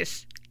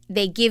guys,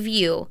 they give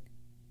you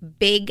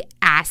big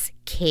ass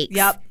cakes.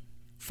 Yep.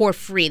 For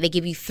free. They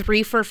give you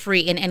 3 for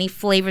free in any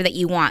flavor that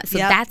you want. So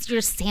that's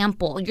your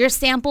sample. Your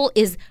sample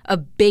is a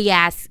big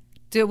ass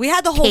Dude, we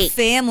had the whole cake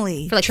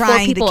family for like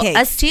trying 4 people. the cake.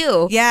 Us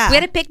too. Yeah. We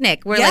had a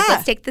picnic. We're like, Yeah.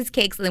 let's take this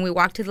cake. So then we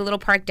walked to the little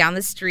park down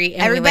the street.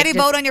 And Everybody we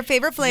like vote on your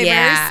favorite flavors.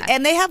 Yeah.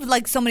 And they have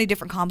like so many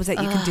different combos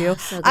that you can do.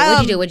 So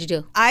good. What'd you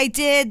do? I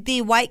did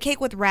the white cake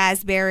with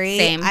raspberry.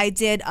 Same. I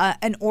did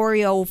an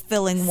Oreo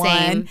filling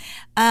one.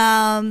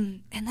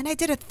 And then I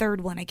did a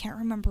third one. I can't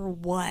remember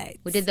what.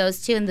 We did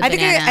those two and the I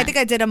banana. think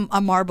I did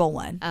a marble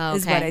one. Oh,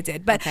 is okay. what I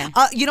did. But Okay.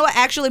 you know what?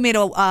 I actually made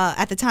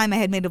at the time I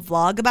had made a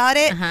vlog about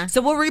it.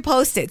 So we'll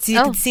repost it so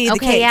you can see the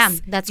cakes. Yeah,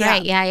 that's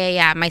right.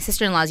 Yeah. My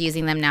sister-in-law's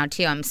using them now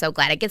too. I'm so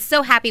glad. I get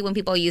so happy when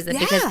people use them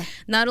because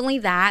not only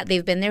that,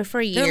 they've been there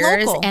for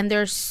years local. and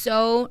they're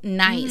so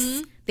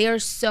nice. They are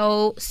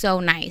so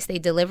nice. They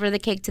deliver the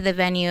cake to the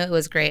venue. It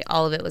was great.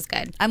 All of it was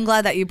good. I'm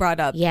glad that you brought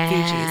up Yeah,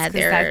 Fuji's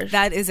because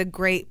that is a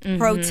great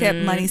pro tip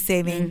money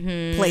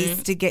saving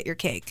place to get your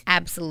cake.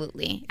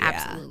 Absolutely.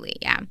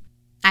 Yeah.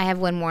 I have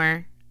one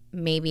more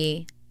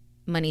maybe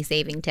money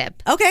saving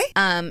tip. Okay.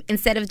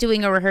 Instead of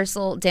doing a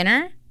rehearsal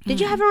dinner, did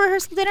you have a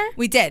rehearsal dinner?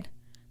 We did.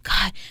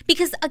 God,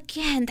 because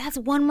again, that's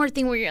one more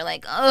thing where you're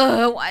like,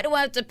 oh, why do I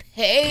have to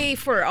pay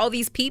for all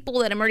these people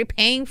that I'm already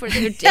paying for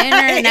their dinner?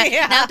 And I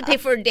have to pay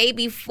for a day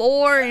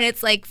before. And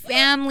it's like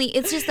family.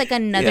 It's just like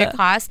another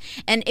cost.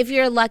 And if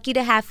you're lucky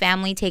to have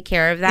family take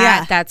care of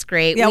that, that's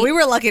great. Yeah, we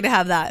were lucky to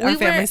have that. Our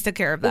families took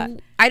care of that.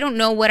 I don't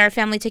know what our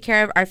family took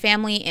care of. Our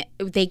family,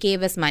 they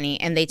gave us money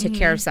and they took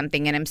care of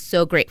something. And I'm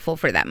so grateful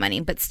for that money.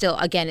 But still,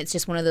 again, it's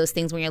just one of those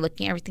things when you're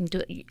looking at everything,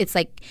 it's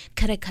like,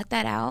 could I cut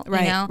that out?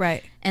 Right, you know?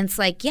 right. And it's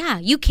like, yeah,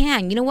 you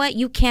can. You know what?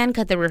 You can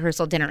cut the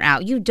rehearsal dinner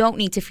out. You don't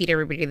need to feed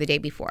everybody the day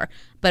before.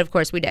 But of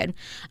course we did.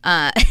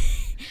 But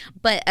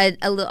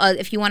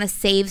if you want to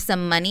save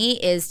some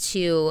money is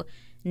to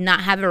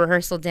not have a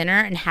rehearsal dinner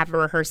and have a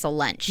rehearsal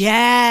lunch.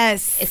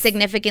 Yes. It's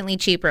significantly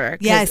cheaper.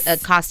 Yes. A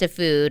cost of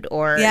food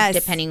or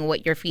depending on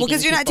what you're feeding. Well,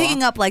 because you're not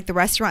taking up like the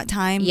restaurant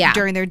time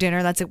during their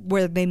dinner. That's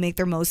where they make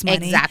their most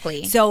money.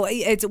 Exactly. So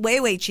it's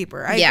way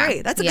cheaper. I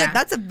agree.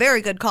 That's a very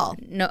good call.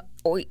 No.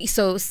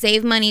 So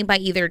save money by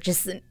either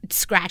just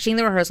scratching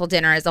the rehearsal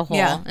dinner as a whole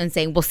and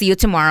saying, we'll see you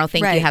tomorrow.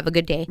 Thank you. Have a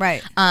good day.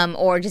 Right.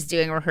 Or just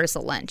doing a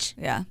rehearsal lunch.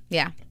 Yeah.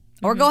 Yeah.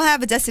 Or go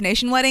have a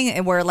destination wedding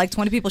and where like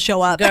 20 people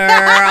show up. Girl,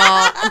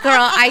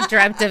 I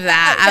dreamt of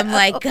that. I'm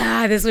like,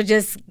 God, this would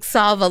just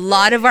solve a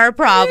lot of our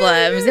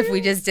problems if we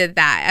just did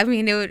that. I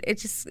mean,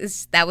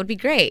 that would be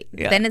great.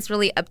 Yeah. Then it's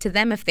really up to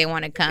them if they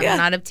want to come,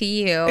 not up to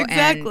you.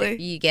 Exactly.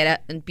 And you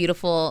get a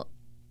beautiful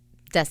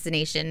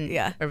destination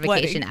or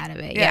vacation out of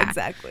it. Yeah,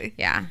 exactly.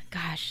 Yeah.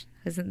 Gosh,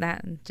 isn't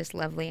that just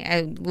lovely?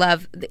 I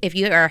love if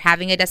you are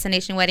having a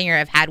destination wedding or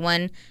have had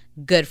one,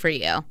 good for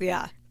you.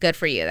 Yeah. Good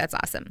for you. That's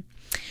awesome.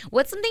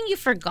 What's something you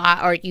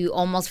forgot or you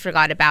almost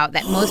forgot about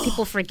that most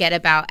people forget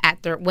about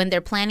when they're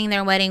planning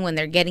their wedding, when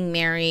they're getting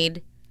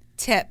married?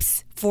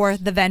 Tips for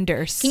the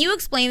vendors. Can you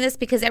explain this?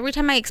 Because every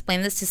time I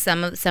explain this to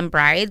some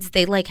brides,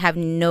 they like have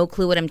no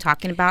clue what I'm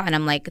talking about. And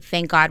I'm like,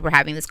 thank God we're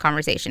having this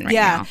conversation right now.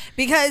 Yeah,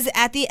 because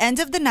at the end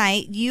of the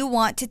night, you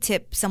want to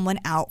tip someone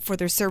out for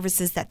their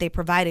services that they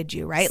provided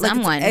you, right?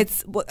 Someone. Like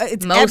it's most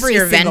every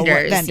your single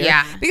vendors, vendor.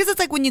 yeah. Because it's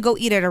like when you go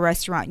eat at a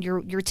restaurant,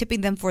 you're tipping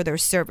them for their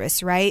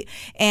service, right?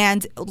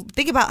 And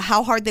think about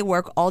how hard they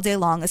work all day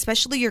long,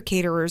 especially your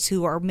caterers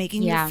who are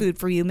making your food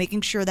for you,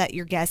 making sure that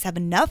your guests have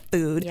enough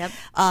food. Yep.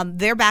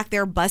 They're back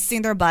there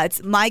busting their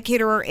butts. My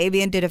caterer,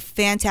 Avian, did a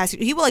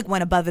fantastic. He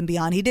went above and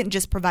beyond. He didn't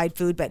just provide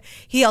food, but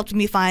he helped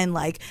me find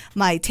like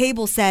my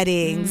table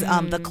settings,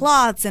 the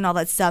cloths, and all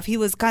that stuff. He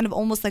was kind of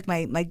almost like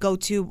my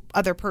go-to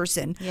other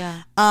person.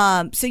 Yeah.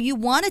 So you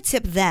want to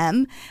tip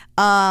them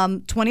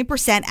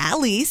 20% at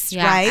least,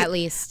 right? At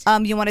least.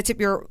 You want to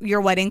tip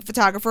your wedding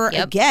photographer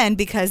again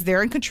because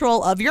they're in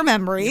control of your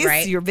memories.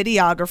 Right. Your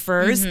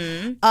videographers,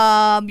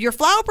 your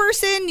flower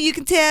person, you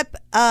can tip.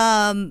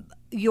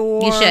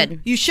 You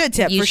should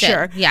tip for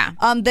sure. Yeah.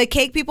 The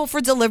cake people for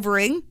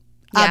delivering.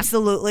 Yeah.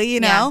 Absolutely, you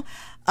know.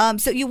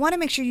 So you want to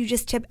make sure you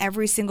just tip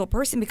every single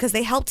person because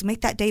they helped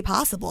make that day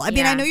possible. I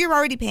mean, I know you're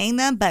already paying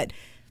them, but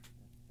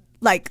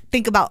like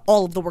think about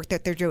all of the work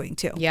that they're doing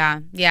too. Yeah.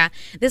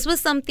 This was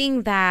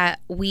something that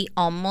we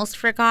almost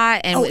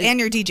forgot. And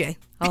your DJ.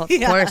 Oh, of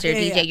course, your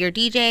DJ. Your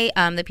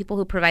DJ, the people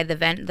who provide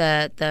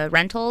the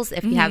rentals,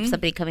 if you have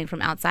somebody coming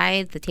from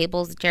outside, the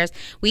tables, the chairs,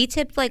 we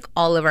tipped like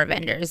all of our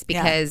vendors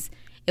because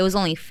it was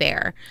only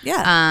fair.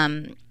 Yeah.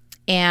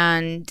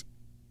 And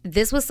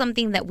this was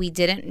something that we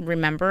didn't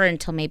remember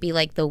until maybe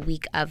like the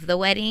week of the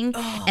wedding.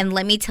 Oh. And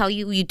let me tell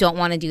you, you don't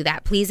want to do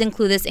that. Please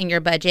include this in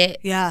your budget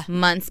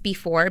months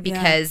before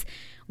because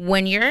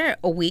when you're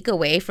a week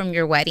away from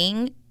your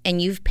wedding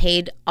and you've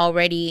paid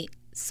already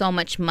so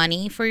much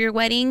money for your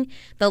wedding,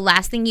 the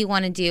last thing you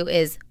want to do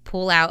is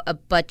pull out a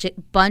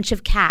bunch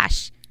of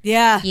cash.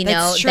 Yeah, you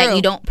know,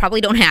 that you probably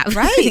don't have,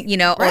 right? You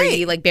know, or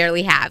you like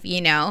barely have, you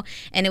know.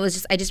 And it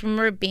was I just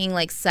remember it being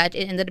like it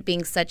ended up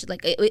being such like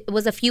it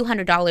was a few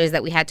 $100s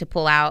that we had to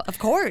pull out, of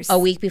course, a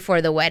week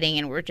before the wedding,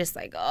 and we're just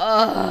like,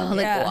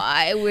 like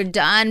why we're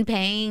done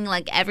paying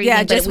like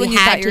everything, but we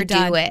had to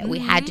do it. We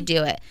had to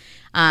do it.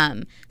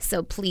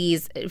 So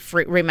please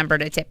remember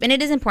to tip. And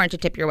it is important to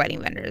tip your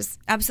wedding vendors.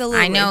 Absolutely.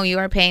 I know you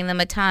are paying them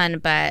a ton,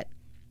 but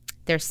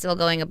they're still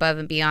going above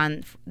and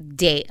beyond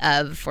day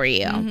of for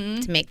you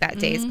to make that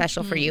day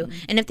special for you.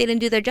 And if they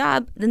didn't do their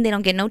job, then they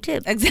don't get no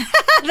tip.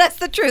 Exactly. That's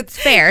the truth. It's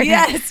fair.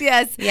 Yes.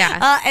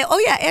 Yeah.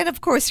 And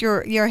of course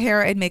your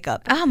hair and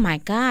makeup. Oh my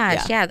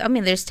gosh. Yeah. I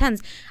mean, there's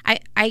tons.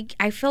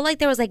 I feel like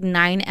there was like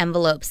 9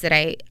 envelopes that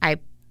I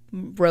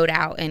wrote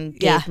out and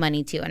gave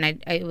money to,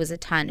 and it was a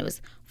ton. It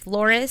was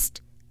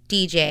florist,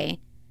 DJ,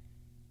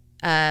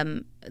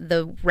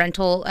 the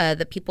rental,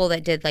 the people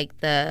that did like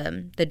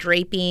the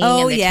draping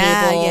and the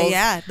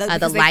tables,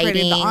 the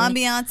lighting, the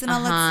ambiance and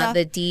all that stuff.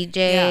 The DJ.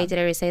 Yeah. Did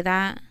I already say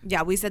that?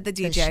 Yeah, we said the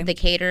DJ. The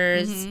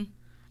caterers.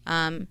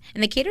 And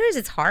the caterers,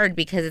 it's hard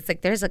because it's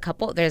like there's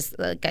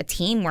like a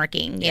team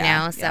working, you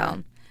know.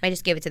 So I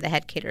just gave it to the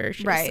head caterer,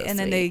 right? So and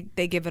then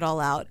they give it all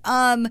out.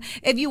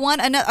 If you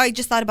want another, I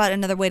just thought about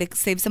another way to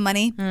save some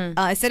money.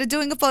 Instead of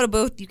doing a photo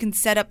booth, you can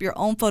set up your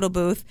own photo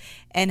booth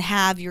and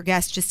have your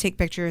guests just take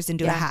pictures and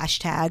do a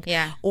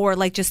hashtag, or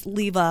like just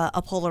leave a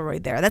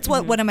Polaroid there. That's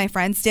what one of my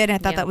friends did, and I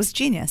thought that was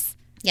genius.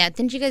 Yeah,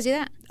 didn't you guys do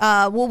that?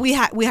 Well, we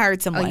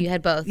hired someone. Oh, you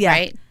had both,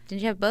 right?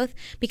 Didn't you have both?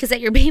 Because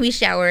at your baby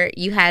shower,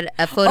 you had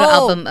a photo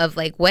album of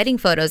like wedding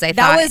photos. I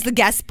thought that was the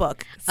guest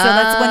book. So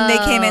that's when they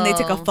came in. They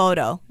took a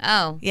photo.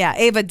 Oh, yeah,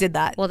 Ava did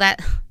that. Well, that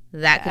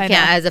could count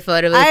as a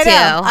photo booth too.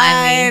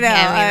 I mean,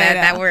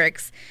 that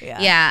works.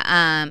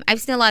 Yeah.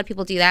 I've seen a lot of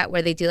people do that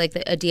where they do like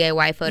a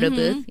DIY photo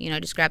booth. You know,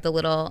 just grab the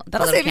little.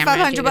 That'll save you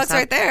 $500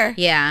 right there.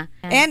 Yeah.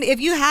 And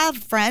if you have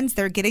friends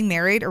that are getting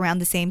married around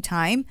the same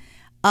time,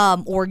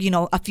 or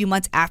a few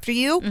months after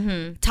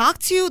you, talk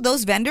to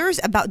those vendors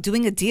about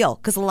doing a deal,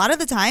 because a lot of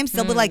the times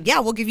they'll be like, yeah,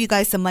 we'll give you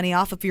guys some money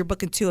off if you're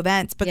booking 2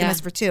 events, booking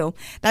us for 2.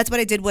 That's what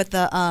I did with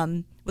the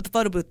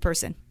photo booth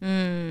person.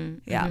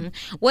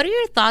 What are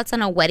your thoughts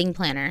on a wedding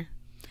planner?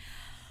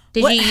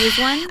 Did you use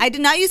one? I did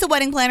not use a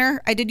wedding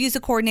planner. I did use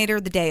a coordinator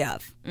the day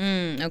of.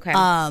 Okay.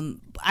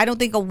 I don't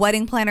think a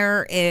wedding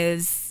planner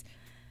is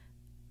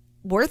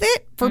worth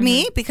it for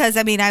me, because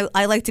I mean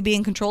I like to be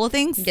in control of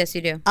things. Yes,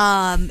 you do.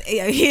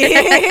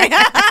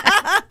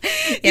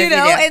 You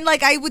know, and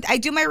like I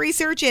do my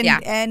research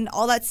and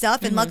all that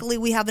stuff, and luckily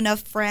we have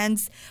enough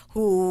friends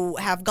who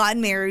have gotten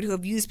married who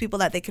have used people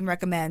that they can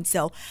recommend.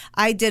 So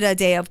I did a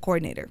day of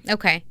coordinator.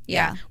 Okay,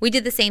 yeah. We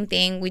did the same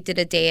thing. We did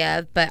a day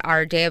of, but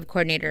our day of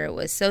coordinator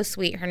was so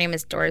sweet. Her name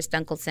is Doris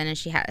Dunkelson,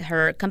 and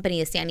her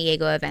company is San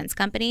Diego Events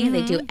Company.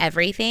 They do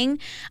everything.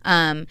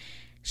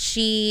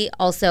 She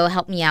also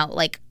helped me out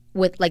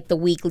with like the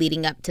week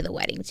leading up to the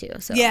wedding too.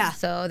 So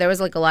so there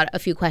was like a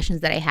few questions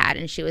that I had,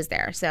 and she was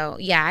there. So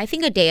yeah, I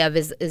think a day of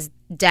is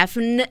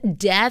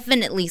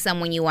definitely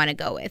someone you want to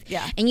go with.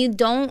 Yeah. And you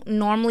don't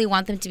normally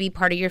want them to be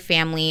part of your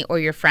family or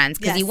your friends,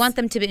 because you want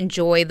them to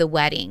enjoy the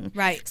wedding.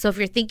 Right. So if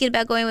you're thinking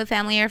about going with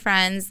family or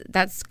friends,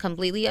 that's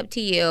completely up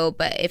to you.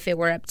 But if it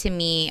were up to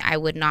me, I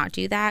would not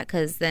do that,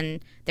 because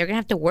then they're gonna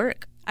have to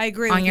work. I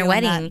agree on with your you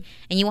wedding, on that.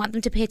 And you want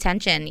them to pay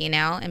attention,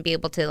 and be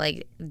able to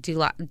like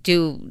do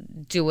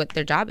what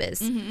their job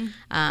is.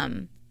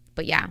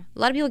 But yeah, a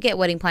lot of people get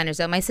wedding planners.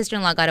 So my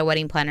sister-in-law got a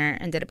wedding planner,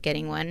 ended up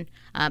getting one,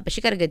 but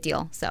she got a good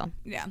deal. So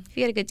yeah, if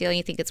you get a good deal and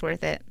you think it's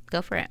worth it,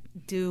 go for it.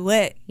 Do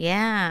it.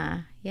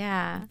 Yeah.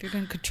 If you're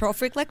gonna control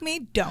freak like me,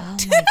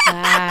 don't. Oh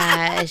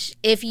my gosh!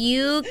 If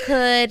you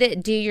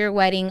could do your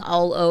wedding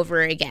all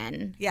over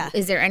again,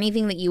 is there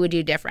anything that you would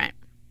do different?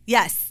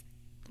 Yes.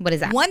 What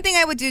is that? One thing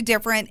I would do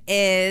different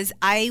is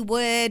I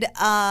would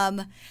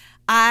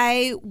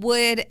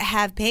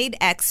have paid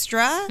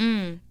extra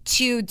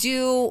to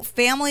do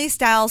family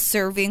style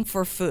serving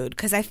for food,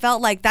 because I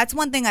felt like that's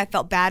one thing I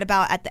felt bad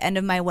about at the end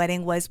of my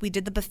wedding was we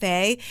did the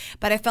buffet,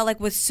 but I felt like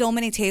with so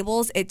many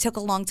tables it took a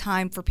long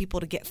time for people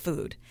to get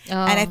food,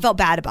 and I felt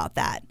bad about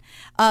that.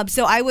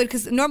 So I would,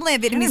 because normally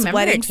at Vietnamese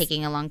weddings, it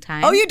taking a long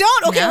time. Oh, you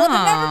don't? Okay, well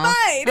then never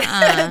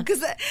mind.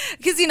 Because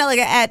like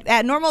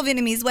at normal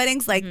Vietnamese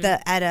weddings, like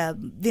at a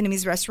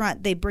Vietnamese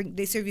restaurant,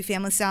 they serve you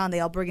family style and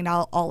they all bring it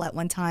all at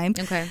one time.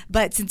 Okay.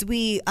 But since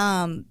we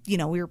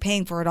we were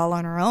paying for it all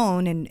on our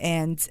own,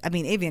 and I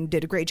mean Avian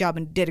did a great job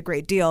and did a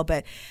great deal,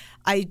 but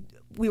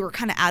we were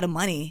kind of out of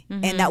money,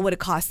 and that would have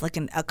cost like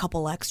a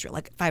couple extra,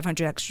 like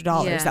 $500 extra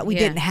that we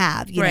didn't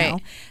have, you know.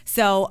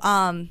 So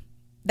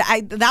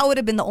that would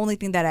have been the only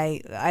thing that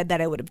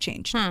I would have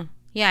changed.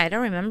 Yeah, I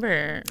don't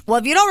remember. Well,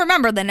 if you don't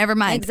remember, then never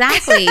mind.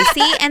 Exactly.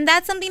 See, and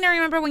that's something to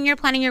remember when you're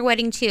planning your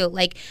wedding too.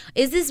 Like,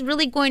 is this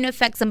really going to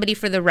affect somebody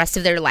for the rest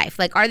of their life?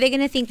 Like, are they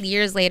going to think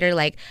years later,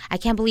 like, I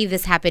can't believe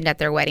this happened at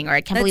their wedding, or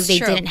I can't believe they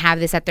didn't have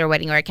this at their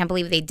wedding, or I can't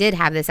believe they did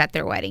have this at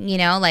their wedding,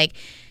 like,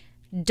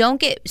 don't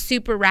get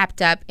super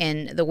wrapped up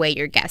in the way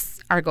your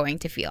guests are going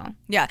to feel.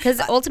 Yeah. Because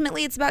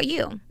ultimately it's about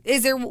you.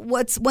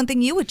 What's one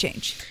thing you would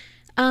change?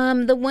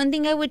 The one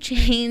thing I would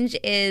change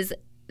is,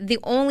 the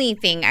only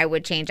thing I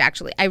would change,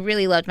 actually, I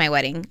really loved my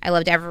wedding. I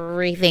loved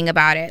everything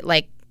about it.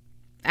 Like,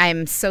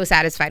 I'm so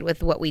satisfied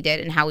with what we did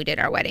and how we did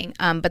our wedding.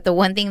 But the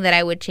one thing that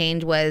I would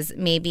change was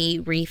maybe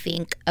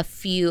rethink a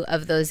few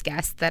of those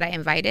guests that I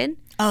invited.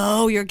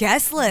 Oh, your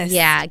guest list.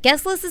 Yeah,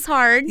 guest list is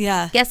hard.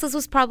 Yeah. Guest list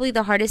was probably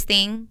the hardest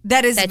thing.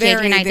 That is JJ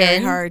very, and I very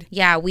did. hard.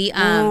 Yeah, we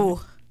Ooh.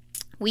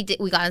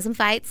 got in some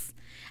fights.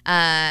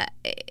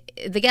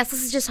 The guest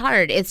list is just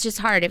hard. It's just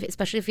hard,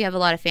 especially if you have a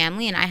lot of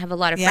family, and I have a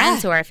lot of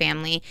friends who are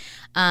family.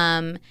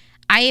 I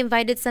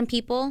invited some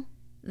people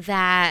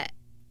that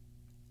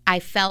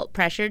I felt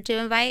pressured to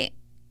invite,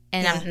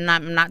 and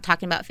I'm not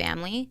talking about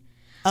family.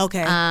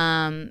 Okay.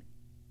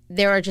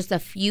 There are just a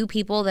few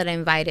people that I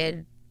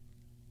invited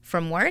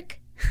from work.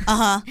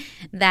 Uh-huh.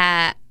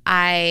 That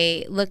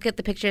I look at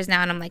the pictures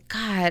now and I'm like,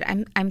 God,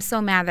 I'm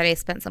so mad that I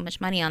spent so much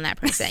money on that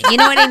person. You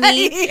know what I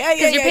mean?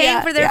 Because you're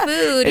paying for their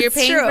food, you're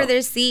paying for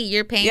their seat,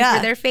 you're paying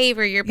for their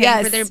favor, you're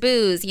paying for their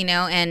booze, you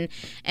know. And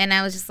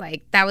I was just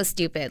like, that was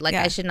stupid. Like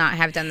I should not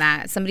have done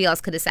that. Somebody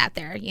else could have sat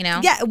there, you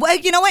know. Yeah. Well,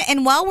 you know what?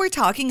 And while we're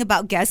talking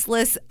about guest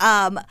lists,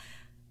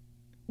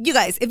 you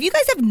guys, if you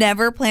guys have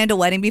never planned a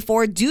wedding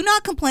before, do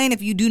not complain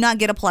if you do not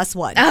get a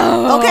 +1.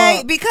 Oh.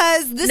 Okay?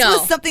 Because this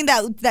was something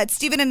that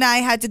Steven and I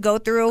had to go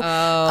through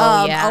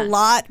a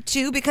lot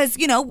too. Because,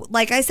 you know,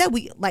 like I said,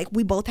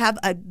 we both have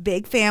a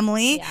big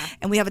family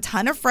and we have a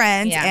ton of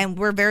friends and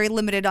we're very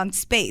limited on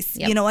space.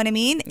 You know what I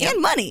mean?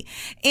 And money.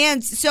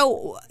 And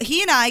so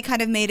he and I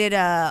kind of made it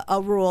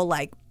a rule,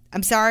 like,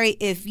 I'm sorry,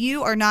 if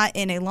you are not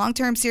in a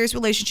long-term serious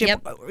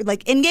relationship,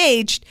 like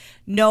engaged,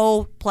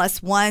 no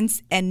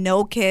 +1s and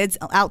no kids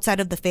outside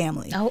of the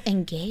family. Oh,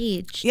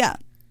 engaged. Yeah.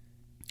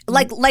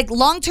 Like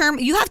long-term,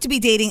 you have to be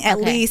dating at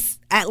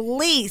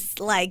least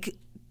like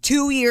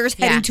 2 years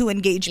heading to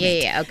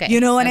engagement. Yeah, okay.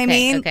 You know what I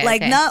mean? Okay,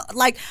 like, okay. no,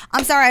 like,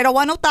 I'm sorry, I don't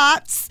want no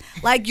thoughts.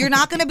 Like, you're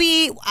not going to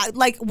be,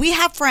 like, we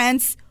have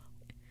friends,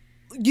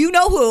 you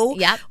know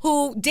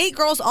who date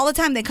girls all the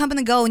time. They come and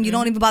they go and you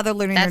don't even bother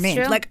learning their names.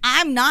 True. Like,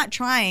 I'm not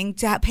trying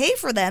to pay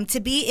for them to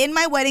be in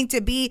my wedding,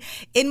 to be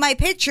in my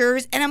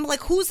pictures. And I'm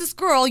like, who's this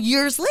girl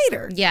years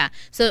later? Yeah.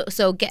 So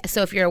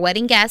if you're a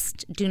wedding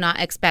guest, do not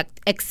expect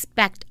a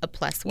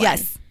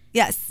 +1.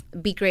 Yes.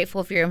 Be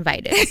grateful if you're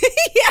invited.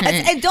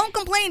 Yes. And don't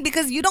complain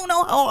because you don't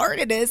know how hard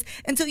it is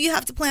until you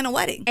have to plan a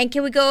wedding. And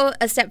can we go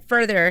a step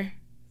further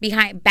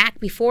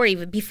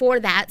before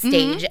that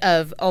stage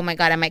of, oh my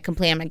God, I might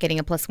complain I'm not getting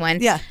a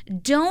 +1. Yeah.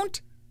 Don't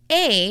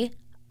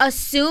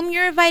assume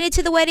you're invited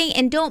to the wedding,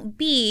 and don't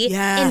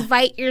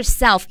invite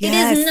yourself.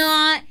 Yes. It is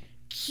not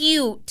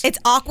cute. It's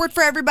awkward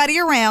for everybody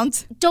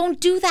around. Don't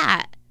do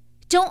that.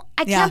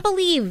 I can't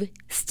believe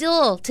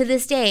still to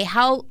this day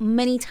how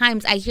many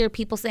times I hear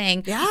people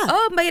saying,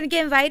 oh, am I going to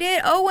get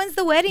invited? Oh, when's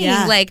the wedding?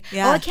 Oh,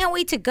 I can't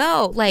wait to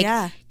go.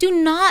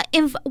 Do not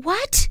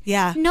what?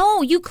 Yeah.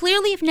 No, you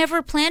clearly have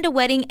never planned a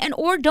wedding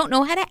or don't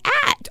know how to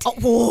act.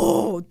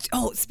 Oh,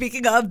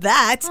 speaking of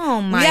that,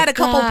 we had a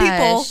couple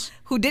people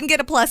who didn't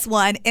get a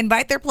 +1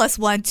 invite their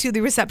 +1 to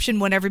the reception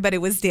when everybody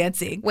was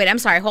dancing. Wait, I'm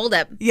sorry. Hold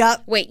up.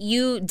 Yep. Wait,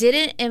 you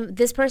didn't,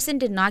 this person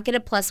did not get a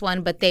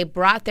 +1, but they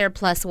brought their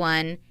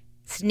 +1.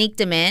 Sneaked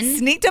them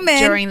in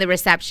during the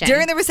reception.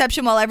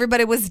 While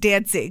everybody was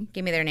dancing.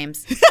 Give me their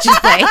names.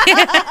 Just play.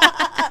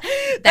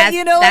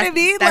 You know what I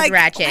mean? That's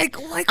ratchet.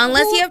 Like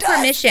unless you have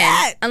permission.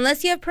 That?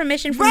 Unless you have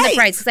permission from the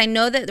bride, because I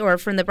know that, or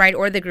from the bride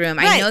or the groom.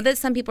 I know that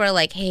some people are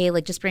like, hey,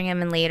 like just bring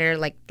them in later.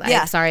 Like,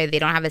 I'm sorry, they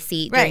don't have a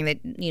seat during the,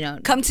 you know.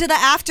 Come to the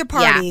after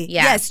party.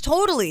 Yeah. Yes,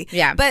 totally.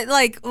 Yeah. But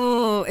like,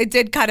 it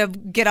did kind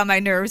of get on my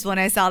nerves when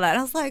I saw that.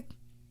 I was like,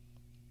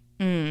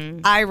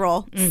 eye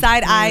roll,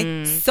 side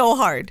eye, so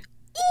hard.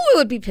 Ooh, I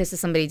would be pissed if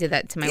somebody did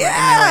that to my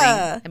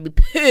wedding. I'd be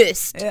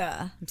pissed.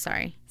 Yeah. I'm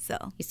sorry. So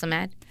you still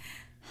mad?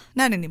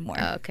 Not anymore.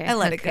 Oh, okay. I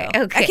let it go.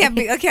 Okay.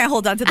 I can't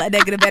hold on to that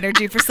negative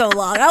energy for so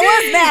long. I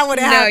was mad when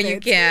it happened. No, you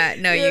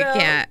can't. No, you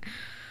can't.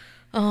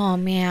 Oh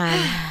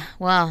man.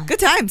 Well. Good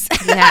times.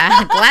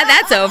 Yeah. Glad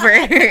that's over.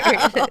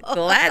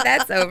 Glad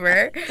that's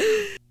over.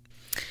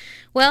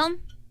 Well,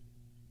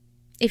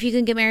 if you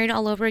can get married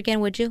all over again,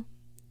 would you?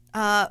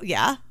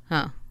 Yeah.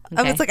 Oh.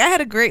 Okay. I was like, I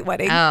had a great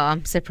wedding. Oh,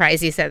 I'm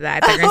surprised you said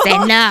that. They're gonna say,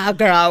 "No,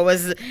 girl, it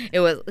was,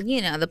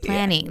 you know, the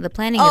planning. Yeah. The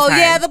planning. Oh is hard.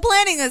 Yeah, the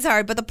planning is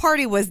hard, but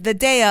the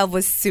day of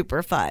was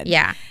super fun.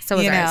 Yeah, so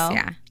was ours.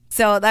 Yeah.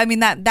 So I mean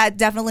that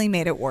definitely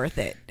made it worth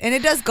it, and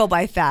it does go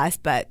by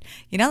fast. But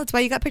you know that's why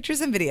you got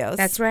pictures and videos.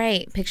 That's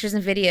right, pictures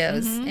and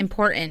videos,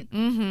 important.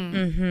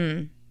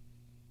 Mm-hmm.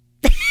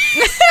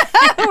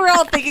 We're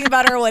all thinking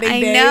about our wedding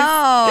days. I know.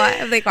 I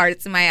have like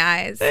hearts in my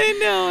eyes. I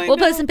know. We'll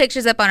put some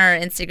pictures up on our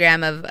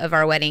Instagram of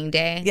our wedding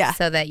day. Yeah.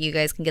 So that you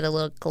guys can get a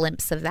little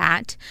glimpse of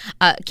that.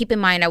 Keep in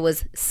mind, I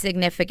was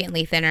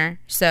significantly thinner.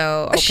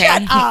 So, okay.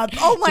 Shut up.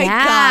 Oh, my God.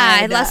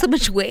 I lost so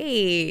much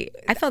weight.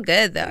 I felt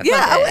good, though.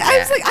 I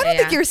was like, I don't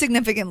think you're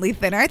significantly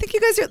thinner. I think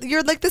you guys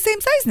you're like the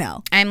same size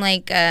now. I'm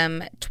like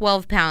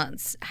 12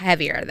 pounds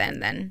heavier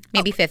than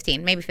maybe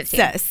 15. Maybe 15.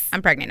 Sis.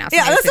 I'm pregnant now. So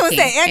yeah, that's 15, what I'm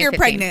saying. And you're 15.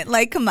 pregnant.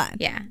 Like, come on.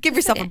 Yeah. Give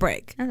yourself a break.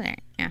 break. That's all right.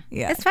 Yeah.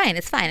 Yeah. It's fine.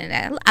 It's fine.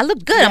 And I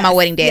look good on my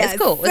wedding day. Yes.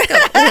 It's cool. It's cool.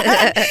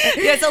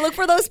 Yeah, so look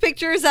for those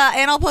pictures,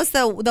 and I'll post the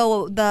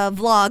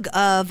vlog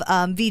of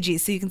VG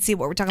so you can see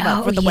what we're talking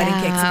about for the wedding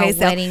cakes. Okay, so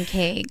wedding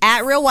cakes.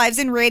 at Real Wives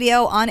in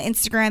Radio on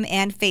Instagram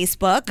and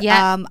Facebook.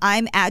 Yeah.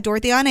 I'm at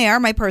Dorothy on Air,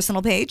 my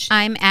personal page.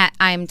 I'm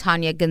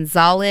Tanya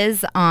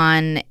Gonzalez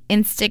on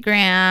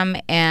Instagram,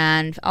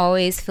 and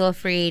always feel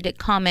free to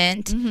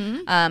comment,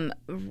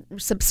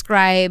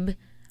 subscribe,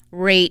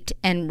 rate,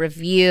 and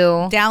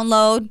review.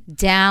 Download.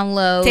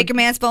 Take Your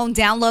man's phone,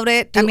 download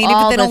it. Do If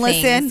all they the don't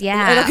listen, things,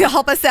 yeah. it'll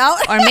help us out.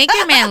 or make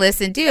your man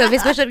listen too,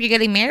 especially if you're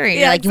getting married.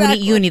 Yeah, Like exactly.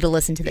 you need to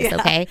listen to this, Yeah.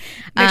 okay?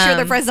 Make sure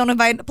their friends don't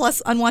invite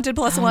unwanted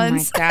plus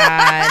ones. Oh my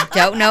God.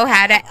 Don't know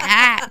how to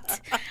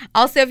act.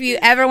 Also, if you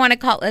ever want to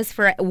call us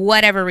for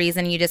whatever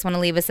reason, you just want to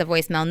leave us a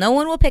voicemail, no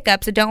one will pick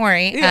up, so don't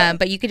worry. Yeah.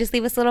 But you could just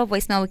leave us a little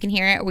voicemail. We can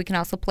hear it, or we can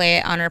also play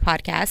it on our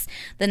podcast.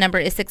 The number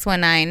is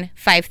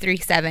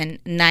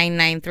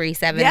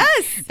 619-537-9937. Yes.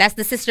 That's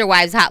the Sister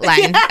Wives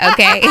hotline,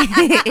 okay?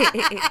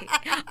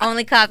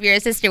 Only call if you're a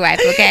sister wife,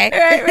 okay?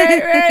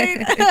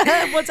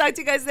 Right. We'll talk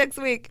to you guys next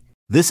week.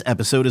 This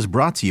episode is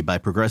brought to you by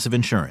Progressive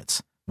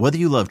Insurance. Whether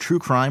you love true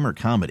crime or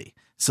comedy,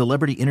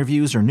 celebrity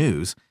interviews or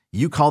news,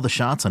 you call the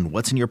shots on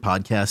what's in your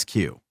podcast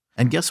queue.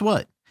 And guess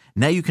what?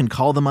 Now you can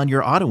call them on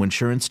your auto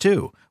insurance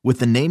too with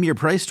the Name Your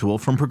Price tool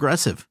from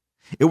Progressive.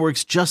 It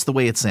works just the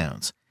way it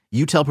sounds.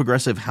 You tell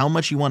Progressive how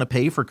much you want to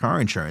pay for car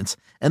insurance,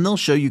 and they'll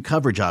show you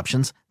coverage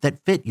options that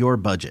fit your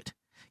budget.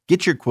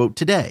 Get your quote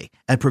today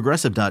at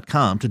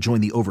Progressive.com to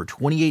join the over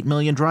 28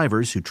 million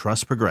drivers who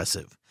trust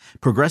Progressive.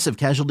 Progressive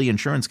Casualty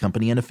Insurance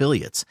Company and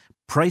Affiliates.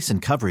 Price and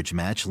coverage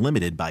match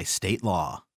limited by state law.